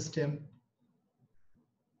multi-agent system,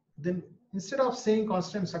 then instead of saying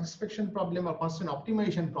constraint satisfaction problem or constraint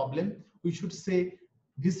optimization problem, we should say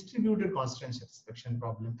distributed constraint satisfaction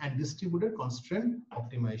problem and distributed constraint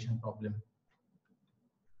optimization problem.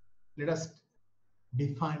 Let us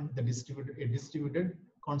define the distributed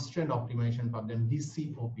constraint optimization problem,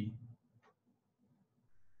 DCOP.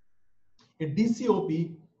 A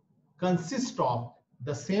DCOP consists of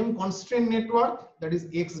the same constraint network, that is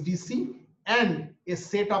XDC, and a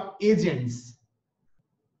set of agents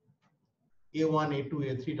A1, A2,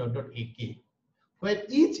 A3, AK, where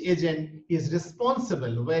each agent is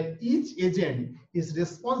responsible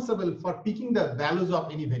for picking the values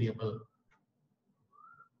of any variable.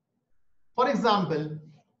 For example,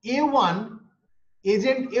 agent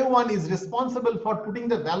A1 is responsible for putting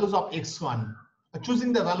the values of X1,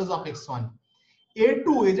 choosing the values of X1.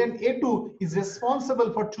 Agent A2 is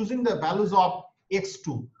responsible for choosing the values of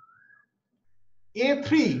X2.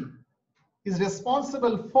 A3 is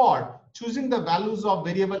responsible for choosing the values of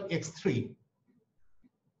variable X3.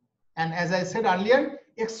 And as I said earlier,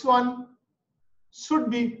 X1 should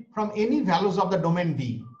be from any values of the domain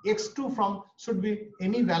D. X2 should be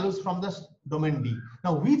any values from the domain D.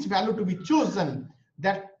 Now, which value to be chosen,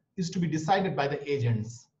 that is to be decided by the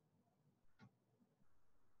agents.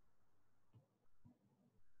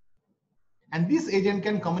 And this agent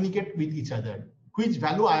can communicate with each other, which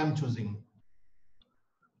value I am choosing.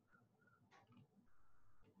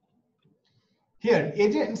 Here,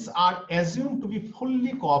 agents are assumed to be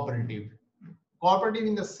fully cooperative. Cooperative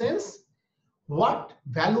in the sense, what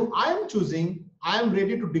value I am choosing, I am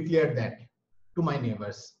ready to declare that to my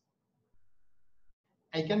neighbors.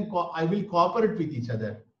 I will cooperate with each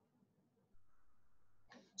other.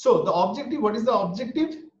 So the objective, what is the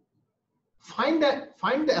objective? Find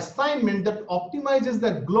the assignment that optimizes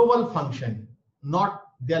the global function, not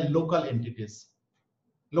their local entities,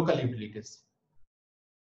 local utilities.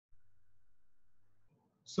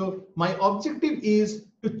 So my objective is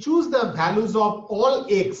to choose the values of all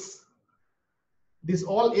X These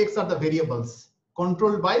all X are the variables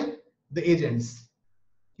controlled by the agents,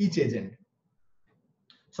 each agent.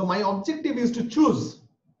 So my objective is to choose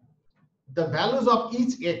the values of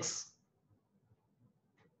each X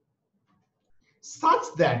such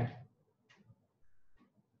that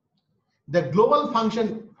the global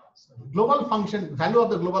function value of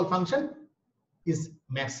the global function is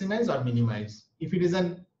maximized or minimized. If it is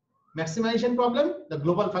a maximization problem, the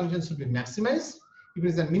global function should be maximized. If it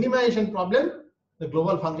is a minimization problem, the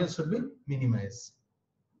global function should be minimized.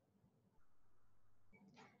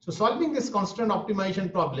 So solving this constant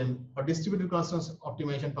optimization problem or distributed constant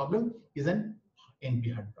optimization problem is an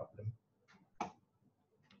NP-hard problem.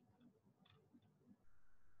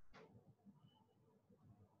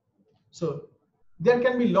 So there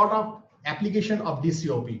can be a lot of application of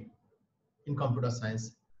DCOP in computer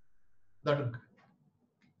science. The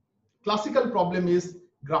classical problem is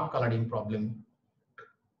graph coloring problem.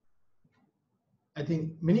 I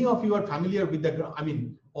think many of you are familiar with the, I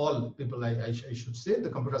mean, all people, I should say, the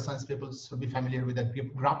computer science people should be familiar with the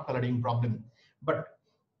graph coloring problem. But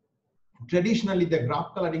traditionally, the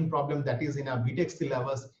graph coloring problem that is in our BTech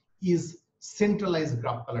syllabus is centralized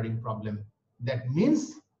graph coloring problem. That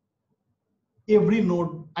means every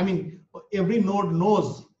node, every node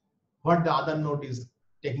knows what the other node is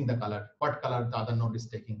taking the color, what color the other node is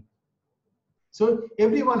taking. So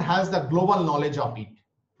everyone has the global knowledge of it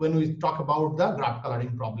when we talk about the graph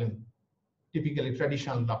coloring problem, typically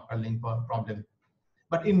traditional graph coloring problem.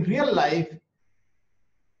 But in real life,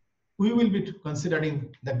 we will be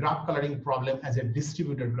considering the graph coloring problem as a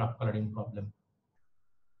distributed graph coloring problem,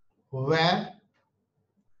 where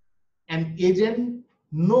an agent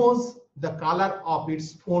knows the color of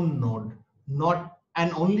its own node, not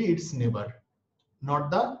and only its neighbor, not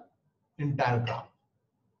the entire graph.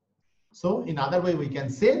 So in other way, we can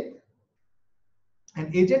say an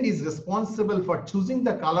agent is responsible for choosing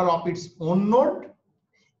the color of its own node,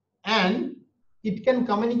 and it can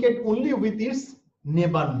communicate only with its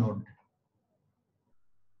neighbor node.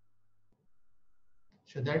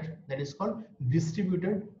 So that is called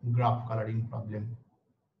distributed graph coloring problem.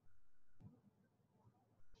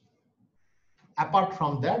 Apart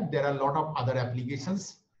from that, there are a lot of other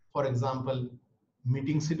applications. For example,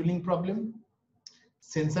 meeting scheduling problem,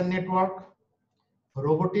 sensor network,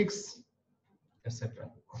 robotics, etc.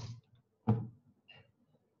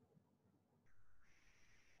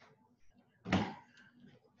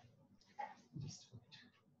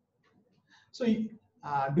 So,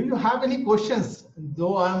 do you have any questions?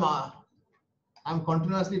 Though I'm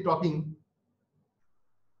continuously talking.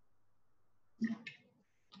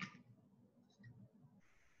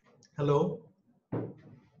 Hello.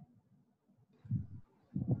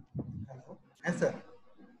 Hello. Yes, sir.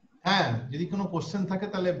 হ্যাঁ, যদি কোনো question থাকে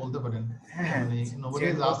তাহলে বলতে পারেন. Nobody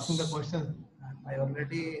is asking the question. I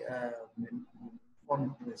already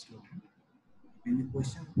informed the student. Any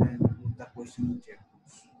question, then put the question in chat box.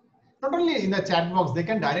 Not only in the chat box, they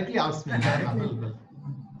can directly ask me. I'm available.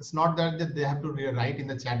 It's not that they have to write in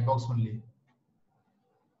the chat box only.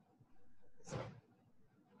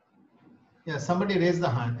 Yeah, somebody raised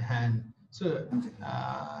the hand. So,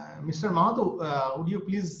 Mr. Mahato, would you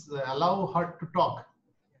please allow her to talk?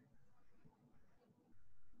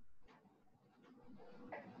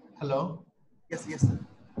 Hello? Yes, sir.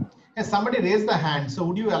 Yes, somebody raised the hand. So,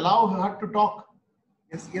 would you allow her to talk?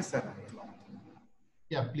 Yes, sir. I allow.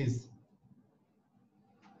 Yeah, please.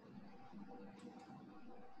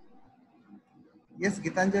 Yes,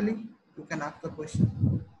 Gitanjali, you can ask the question.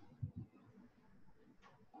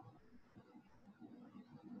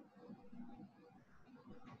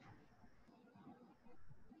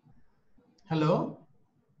 Hello?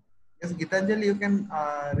 Yes, Gitanjali, you can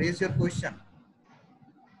raise your question.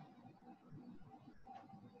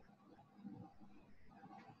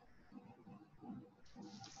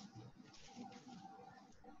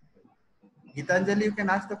 Gitanjali, you can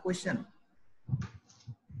ask the question.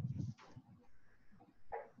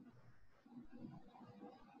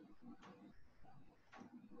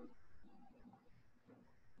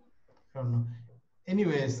 I don't know.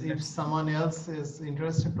 Anyways, if someone else is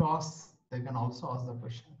interested to ask, they can also ask the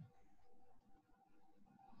question.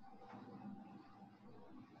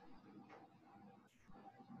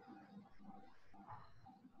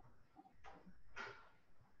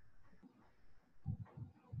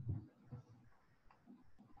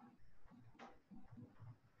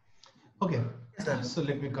 Okay, so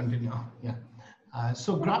let me continue. Yeah.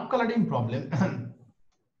 So graph coloring problem.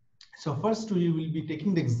 So first we will be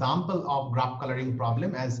taking the example of graph coloring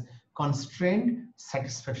problem as constraint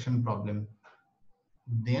satisfaction problem.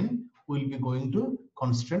 Then we'll be going to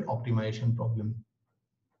constraint optimization problem.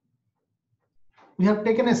 We have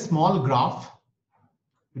taken a small graph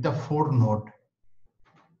with a 4 node,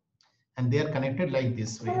 and they are connected like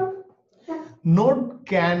this way. Node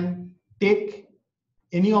can take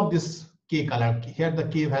any of this k color. Here the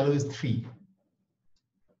k value is 3.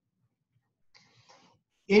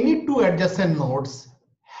 Any two adjacent nodes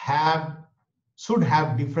should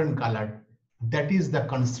have different color. That is the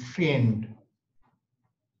constraint.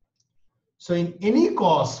 So in any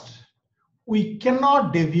cost, we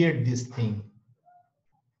cannot deviate this thing.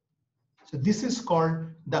 So this is called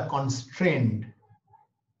the constraint.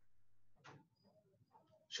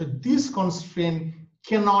 So this constraint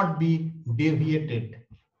cannot be deviated.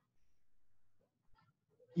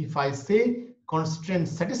 If I say constraint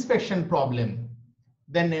satisfaction problem,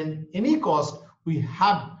 then in any cost, we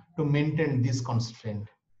have to maintain this constraint.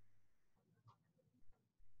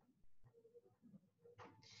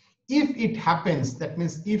 If it happens, that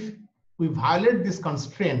means if we violate this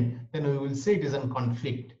constraint, then we will say it is in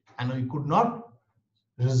conflict and we could not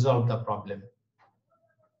resolve the problem.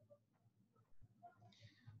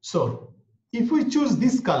 So if we choose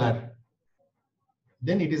this color,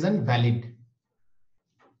 then it isn't valid.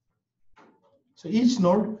 So each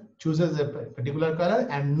node chooses a particular color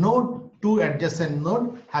and no two adjacent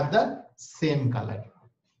nodes have the same color.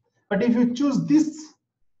 But if you choose this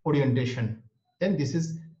orientation, then this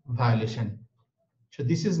is violation. So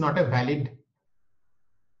this is not a valid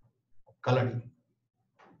coloring.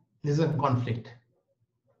 This is a conflict.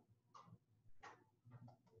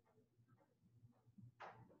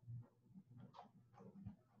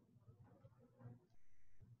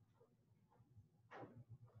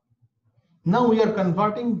 Now we are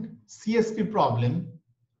converting CSP problem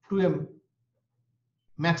to a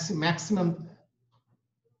max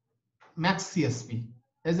CSP.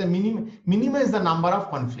 As a minima is the number of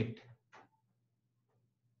conflict.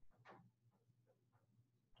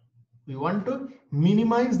 We want to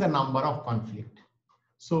minimize the number of conflict.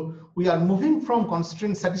 So we are moving from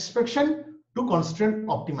constraint satisfaction to constraint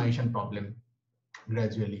optimization problem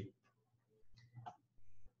gradually.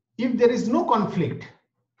 If there is no conflict,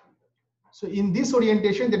 so in this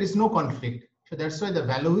orientation there is no conflict. So that's why the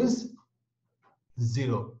value is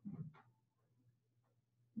 0.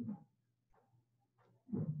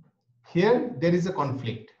 Here there is a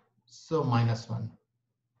conflict, so -1.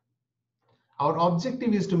 Our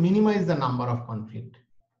objective is to minimize the number of conflict.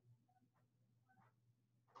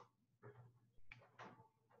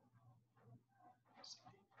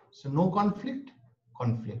 So no conflict,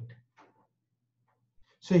 conflict.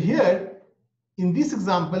 So here in this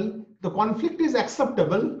example, the conflict is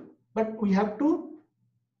acceptable, but we have to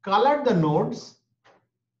color the nodes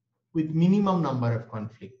with minimum number of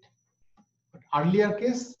conflict. But earlier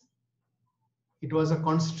case, it was a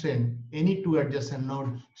constraint. Any two adjacent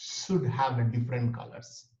nodes should have a different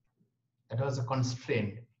colors. That was a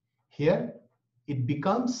constraint. Here it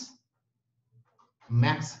becomes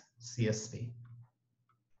max CSP.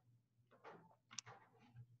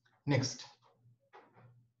 Next,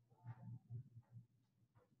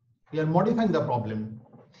 we are modifying the problem.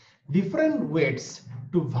 Different weights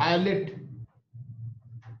to violate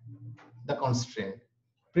the constraint.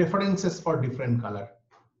 Preferences for different color.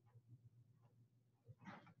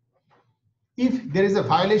 If there is a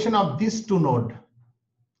violation of this two node,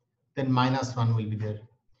 then -1 will be there.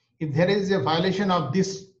 If there is a violation of this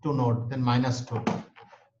two node, then -2.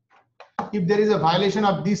 If there is a violation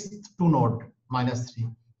of this two node,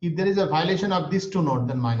 -3. If there is a violation of this two node,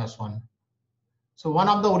 then -1. So one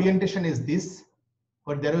of the orientation is this,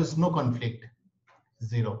 but there is no conflict,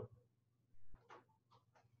 0.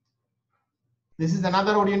 This is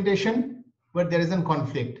another orientation where there is a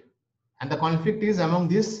conflict, and the conflict is among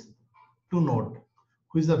these two node,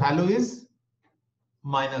 whose the value is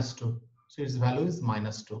 -2. So its value is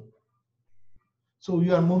 -2. So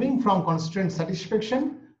we are moving from constraint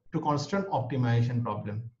satisfaction to constraint optimization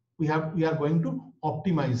problem. We are going to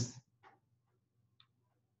optimize.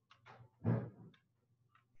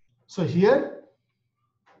 So here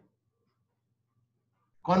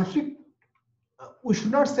conflict, we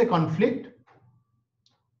should not say conflict.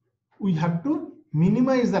 We have to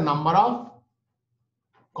minimize the number of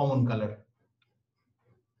common color.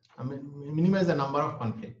 I mean, minimize the number of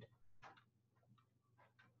conflict.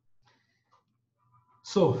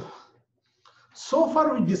 So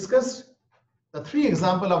far we discussed the 3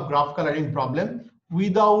 examples of graph coloring problem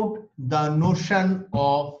without the notion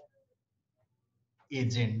of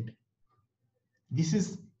agent. This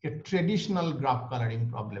is a traditional graph coloring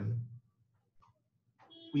problem.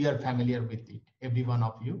 We are familiar with it. Every one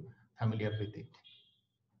of you familiar with it.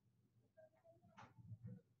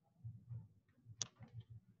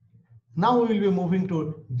 Now we will be moving to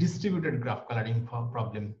distributed graph coloring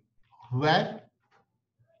problem, where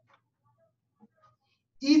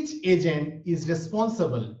each agent is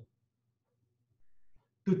responsible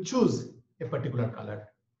to choose a particular color.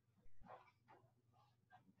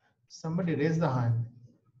 Somebody raise the hand.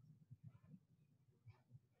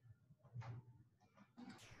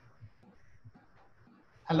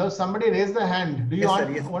 Hello, somebody raise the hand. Do you Yes,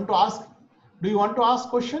 sir. Yes. want to ask? Do you want to ask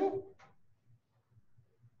question?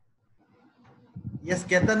 Yes,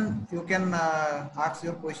 Ketan, you can ask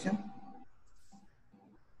your question.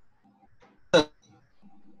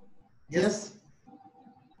 Yes.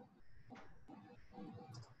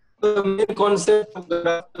 The main concept of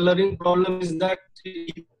graph coloring problem is that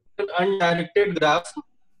an undirected graph.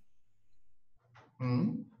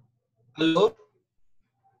 Hello?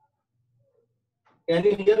 Can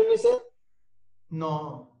you hear me, sir? No.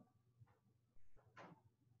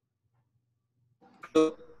 Hello?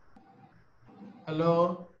 Hello.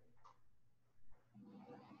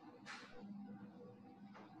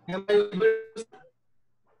 Am I able to?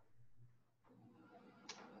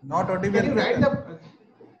 Not audible. Can you write the?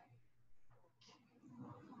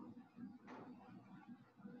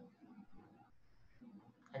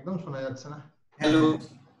 একদম শোনা যাচ্ছে না। Hello?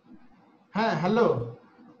 হ্যাঁ, hello.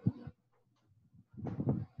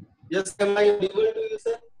 Yes, am I able to you,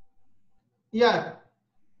 sir? Yeah.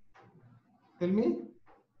 Tell me.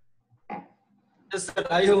 Yes, sir.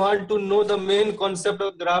 I want to know the main concept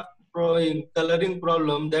of graph coloring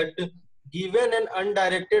problem, that given an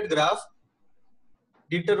undirected graph,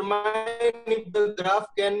 determine if the graph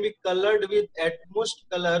can be colored with at most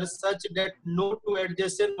colors such that no two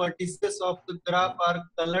adjacent vertices of the graph are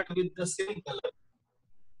colored with the same color.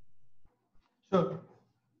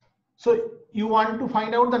 So you want to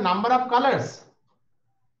find out the number of colors?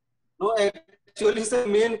 No, actually, it's the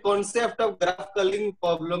main concept of graph coloring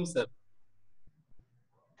problem, sir.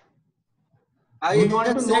 I Do you want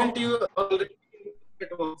have to know? sent you already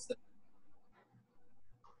at once, sir.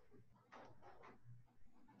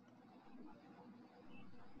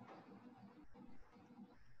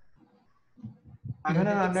 Given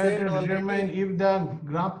an I have sent undirected determine already. if the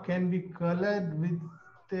graph can be colored with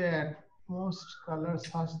the most colors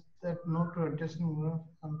such that no two adjacent graph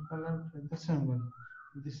are colored with the same one.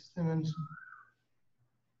 This is the mention.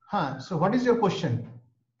 So what is your question?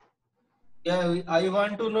 Yeah, I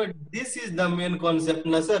want to know. This is the main concept,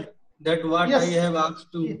 na sir. That what Yes. I have asked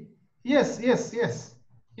to. Yes.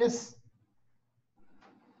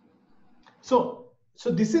 So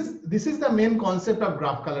this is the main concept of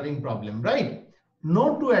graph coloring problem, right? No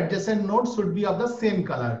two adjacent nodes should be of the same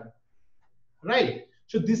color, right?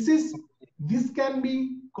 So this can be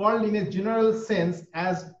called in a general sense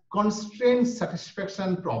as constraint satisfaction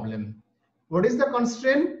problem. What is the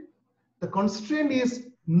constraint? The constraint is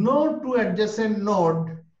no two adjacent node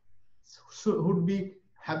would be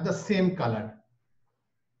have the same color.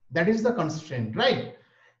 That is the constraint, right?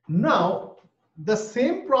 Now the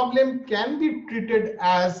same problem can be treated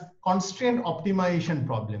as constraint optimization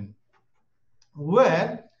problem, where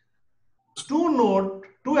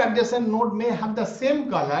two adjacent node may have the same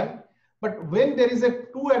color, but when there is a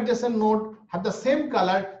two adjacent node have the same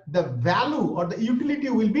color, the value or the utility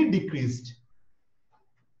will be decreased.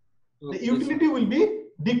 The utility will be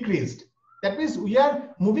decreased. That means we are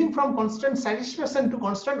moving from constraint satisfaction to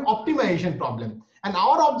constraint optimization problem, and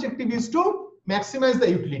our objective is to maximize the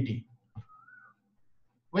utility.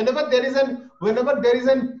 Whenever there is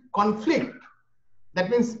a conflict, that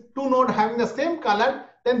means two nodes having the same color,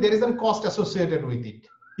 then there is a cost associated with it.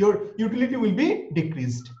 Your utility will be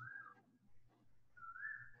decreased.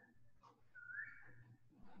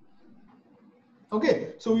 Okay,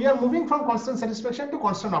 so we are moving from constant satisfaction to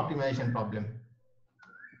constant optimization problem.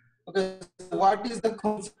 Okay, so what is the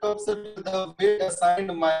concept of the weight assigned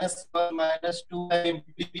 -1, -2 in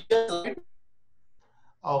previous slide?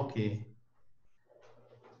 Okay.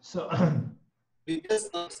 So Previous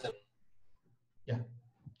slide, sir. yeah.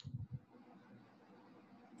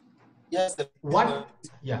 Yes, sir.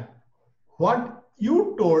 What you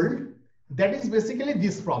told, that is basically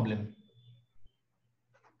this problem.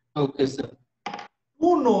 Okay, sir.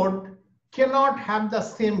 Two nodes cannot have the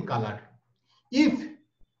same color. If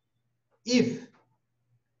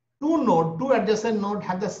two adjacent nodes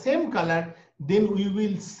have the same color, then we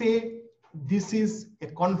will say this is a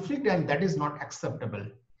conflict and that is not acceptable.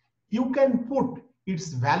 You can put its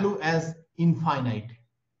value as infinite.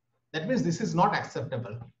 That means this is not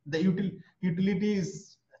acceptable. The utility is,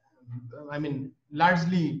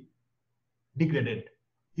 largely degraded.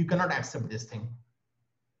 You cannot accept this thing.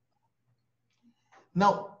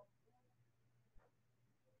 Now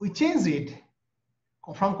we change it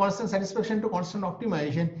from constant satisfaction to constant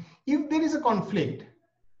optimization, if there is a conflict,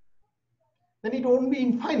 then it won't be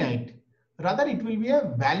infinite. Rather, it will be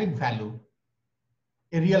a valid value,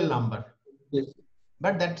 a real number. Yes.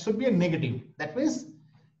 But that should be a negative. That means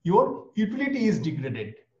your utility is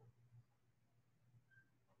degraded.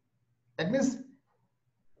 That means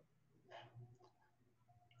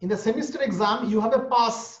in the semester exam, you have a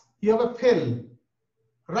pass, you have a fail,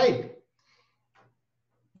 right?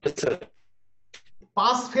 Yes, sir.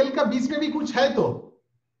 Pass fail का बीच में भी कुछ है तो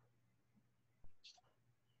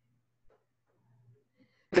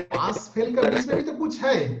pass fail का बीच में भी तो कुछ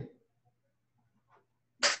है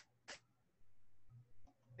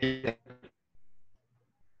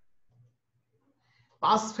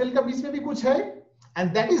पास फेल का बीच में भी कुछ है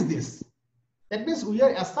and that is this. That means we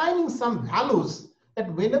are assigning some values that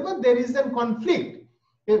whenever there is a conflict,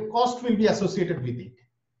 a cost will be associated with it,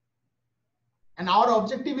 and our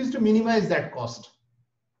objective is to minimize that cost.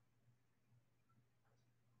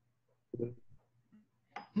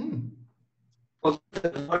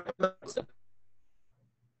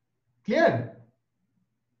 Clear?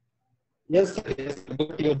 Yes, sir. Yes, sir.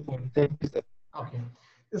 Got your point. Thank you, sir. Okay.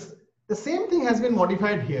 The same thing has been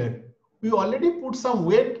modified here. We already put some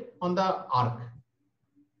weight on the arc.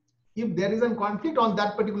 If there is a conflict on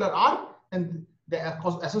that particular arc, then the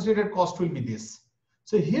associated cost will be this.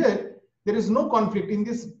 So here there is no conflict in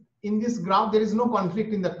this graph. There is no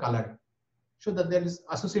conflict in the color, so that there is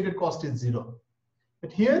associated cost is 0.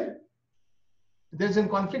 But here there is a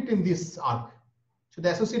conflict in this arc, so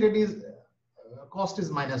the associated is cost is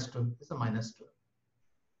 -2. It's a -2.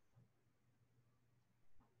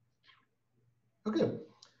 Okay.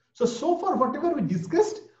 So far whatever we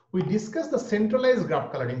discussed the centralized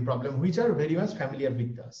graph coloring problem, which are very much familiar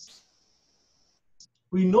with us.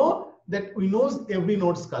 We know that we know every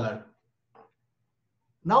node's color.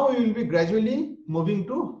 Now we will be gradually moving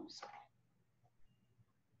to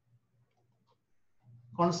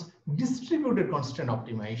distributed constant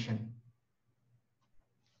optimization.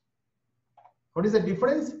 What is the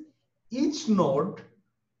difference? Each node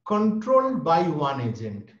controlled by one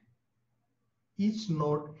agent. Each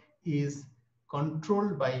node is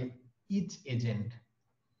controlled by each agent.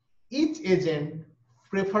 Each agent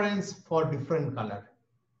preference for different color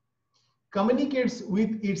communicates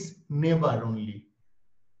with its neighbor only.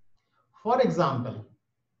 For example,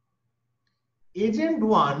 agent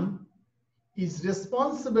 1 is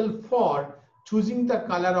responsible for choosing the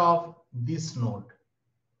color of this node.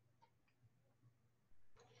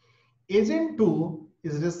 Agent 2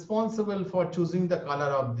 is responsible for choosing the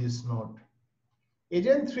color of this node.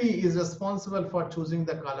 Agent 3 is responsible for choosing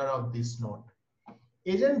the color of this node.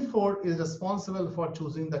 Agent 4 is responsible for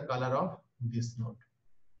choosing the color of this node.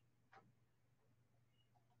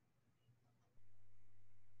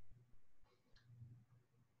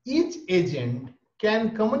 Each agent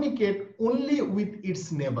can communicate only with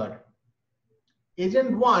its neighbor.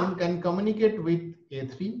 Agent 1 can communicate with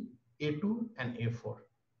A3, A2, and A4.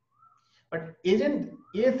 But agent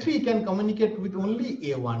A3 can communicate with only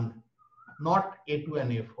A1, not A2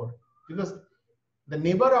 and A4, because the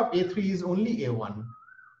neighbor of A3 is only A1.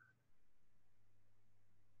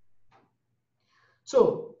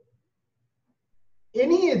 So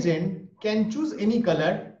any agent can choose any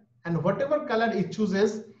color, and whatever color it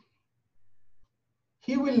chooses,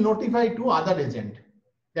 he will notify to other agent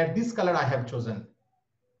that this color I have chosen.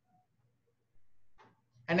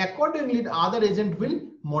 And accordingly, the other agent will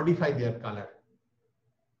modify their color.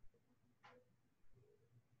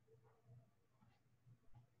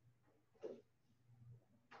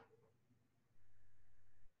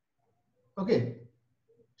 Okay,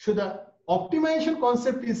 so the optimization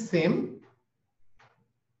concept is same.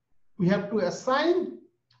 We have to assign,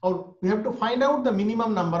 or we have to find out the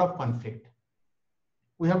minimum number of conflict.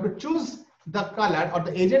 We have to choose the color, or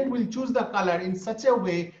the agent will choose the color in such a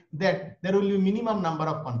way that there will be minimum number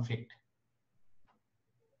of conflict.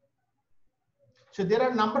 So there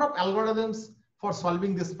are a number of algorithms for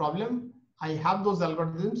solving this problem. I have those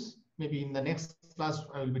algorithms. Maybe in the next class,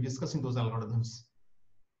 I will be discussing those algorithms.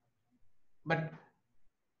 But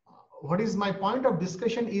what is my point of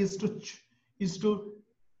discussion is to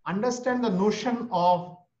understand the notion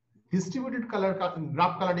of distributed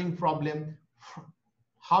graph coloring problem,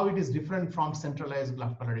 how it is different from centralized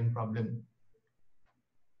graph coloring problem.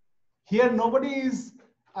 Here, nobody is,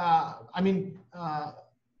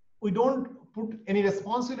 we don't put any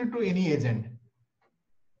responsibility to any agent.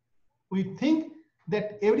 We think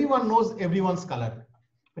that everyone knows everyone's color.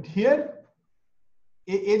 But here,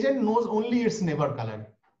 an agent knows only its neighbor color,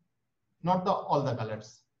 not all the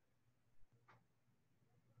colors.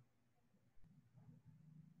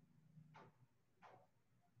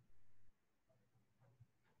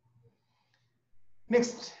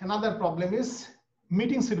 Next, another problem is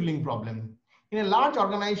meeting scheduling problem. In a large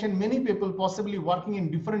organization, many people possibly working in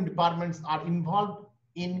different departments are involved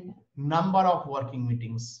in number of working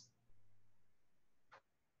meetings.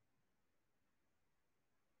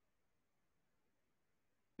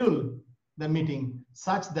 Schedule the meeting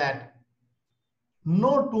such that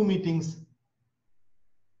no two meetings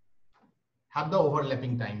have the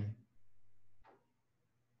overlapping time.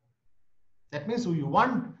 That means you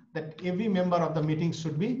want that every member of the meeting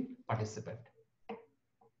should be participant.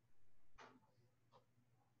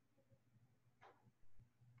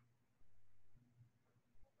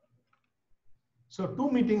 So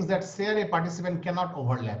two meetings that share a participant cannot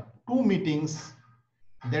overlap. Two meetings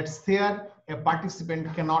that share a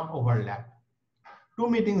participant cannot overlap. Two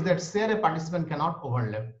meetings that share a participant cannot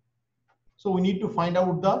overlap. So we need to find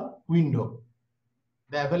out the window,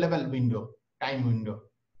 the available window, time window.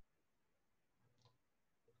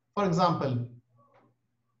 For example,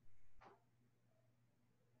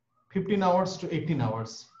 15 hours to 18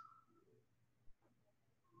 hours.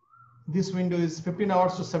 This window is 15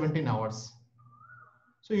 hours to 17 hours.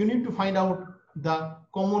 So you need to find out the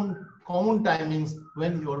common timings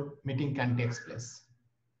when your meeting can take place.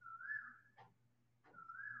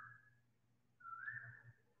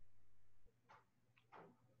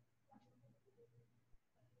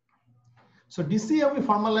 So DCAV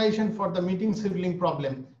formalization for the meeting scheduling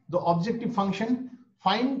problem, the objective function,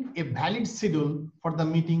 find a valid schedule for the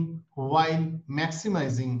meeting while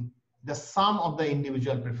maximizing the sum of the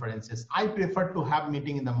individual preferences. I prefer to have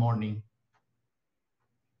meeting in the morning.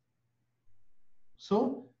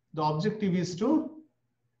 So the objective is to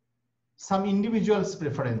some individual's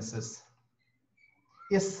preferences.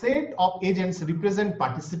 A set of agents represent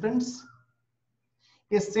participants.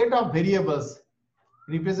 A set of variables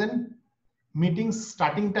represent meeting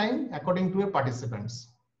starting time according to a participants.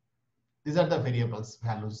 These are the variables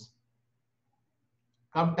values.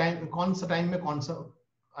 कब time कौन सा time में कौन सा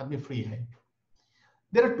आदमी free है.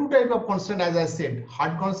 There are two types of constant, as I said,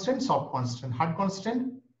 hard constant, soft constant. Hard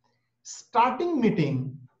constant, starting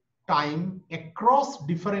meeting time across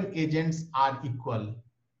different agents are equal.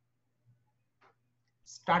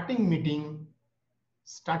 Starting meeting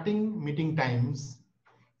times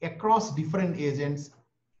across different agents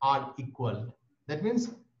are equal. That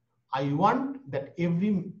means I want that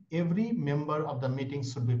every member of the meeting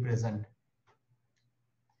should be present.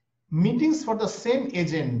 Meetings for the same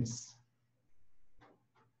agents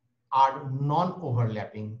are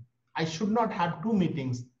non-overlapping. I should not have two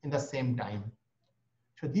meetings in the same time.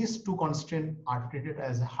 So these two constraints are treated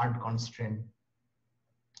as a hard constraint.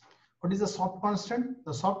 What is the soft constant?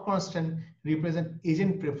 The soft constant represents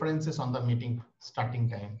agent preferences on the meeting starting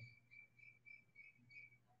time.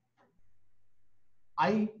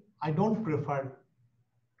 I don't prefer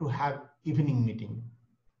to have evening meeting.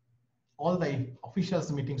 All the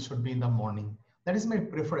officials meetings should be in the morning. That is my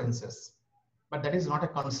preferences, but that is not a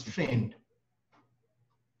constraint.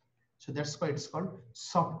 So that's why it's called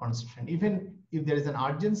soft constraint. Even if there is an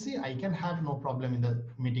urgency, I can have no problem in the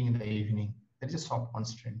meeting in the evening. That is a soft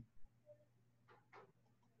constraint.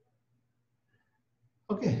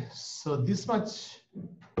 Okay, so this much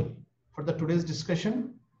for the today's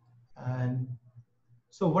discussion. And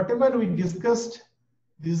so whatever we discussed,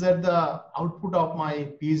 these are the output of my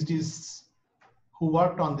PhDs who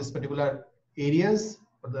worked on this particular areas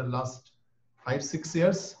for the last 5-6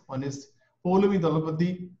 years. One is Paulami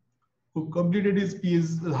Dalapati, who completed her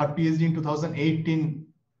PhD in 2018.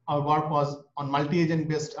 Our work was on multi-agent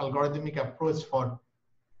based algorithmic approach for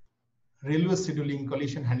railway scheduling,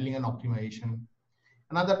 collision handling, and optimization.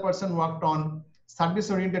 Another person worked on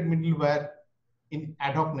service-oriented middleware in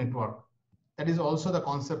ad hoc network. That is also the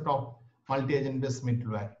concept of multi-agent based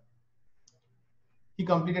middleware. He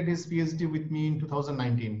completed his PhD with me in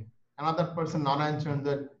 2019. Another person, Narayan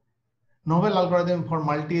Chandra, novel algorithm for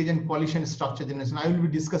multi-agent collision structure generation. I will be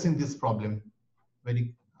discussing this problem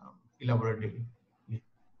very elaboratively.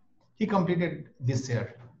 He completed this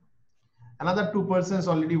year. Another two persons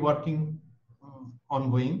already working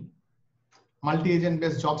ongoing, multi-agent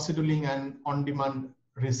based job scheduling and on-demand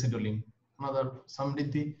rescheduling. Another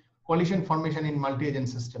Samriddhi, collision formation in multi-agent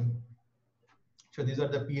system. So these are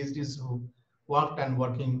the PhDs who worked and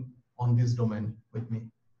working on this domain with me.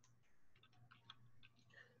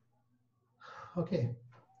 Okay,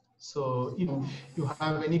 so if you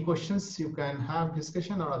have any questions, you can have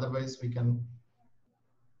discussion, or otherwise we can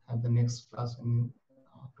have the next class in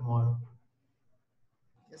tomorrow.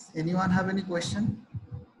 Yes, anyone have any question?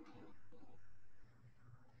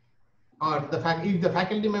 Or if the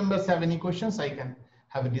faculty members have any questions, I can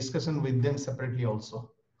have a discussion with them separately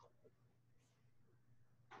also.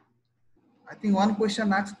 I think one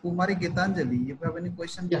question asked Kumari Gitanjali. If you have any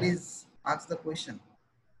question, Yeah. please ask the question.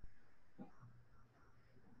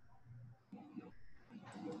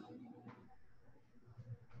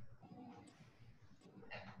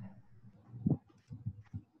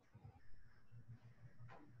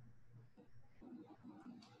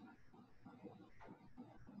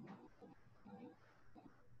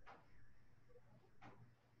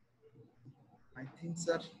 I think,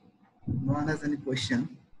 sir, no one has any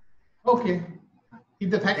question. Okay. If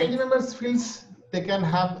the faculty Thank you. members feels they can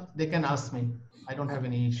ask me. I don't have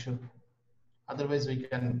any issue. Otherwise, we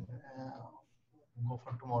can go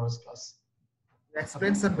for tomorrow's class. You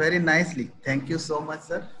explained, sir, very nicely. Thank you so much,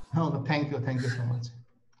 sir. Oh, thank you so much.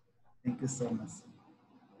 Thank you so much.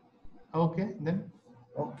 Okay, then.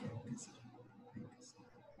 Okay, okay, sir. Thank you, sir.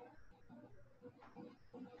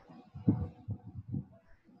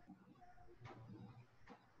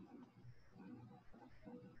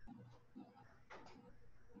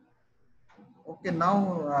 Okay,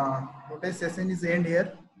 now today's session is end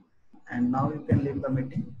here, and now you can leave the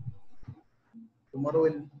meeting. Tomorrow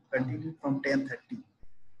we'll continue from 10:30.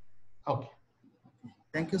 Okay.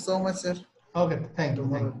 Thank you so much, sir. Okay, thank you.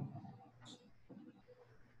 Tomorrow.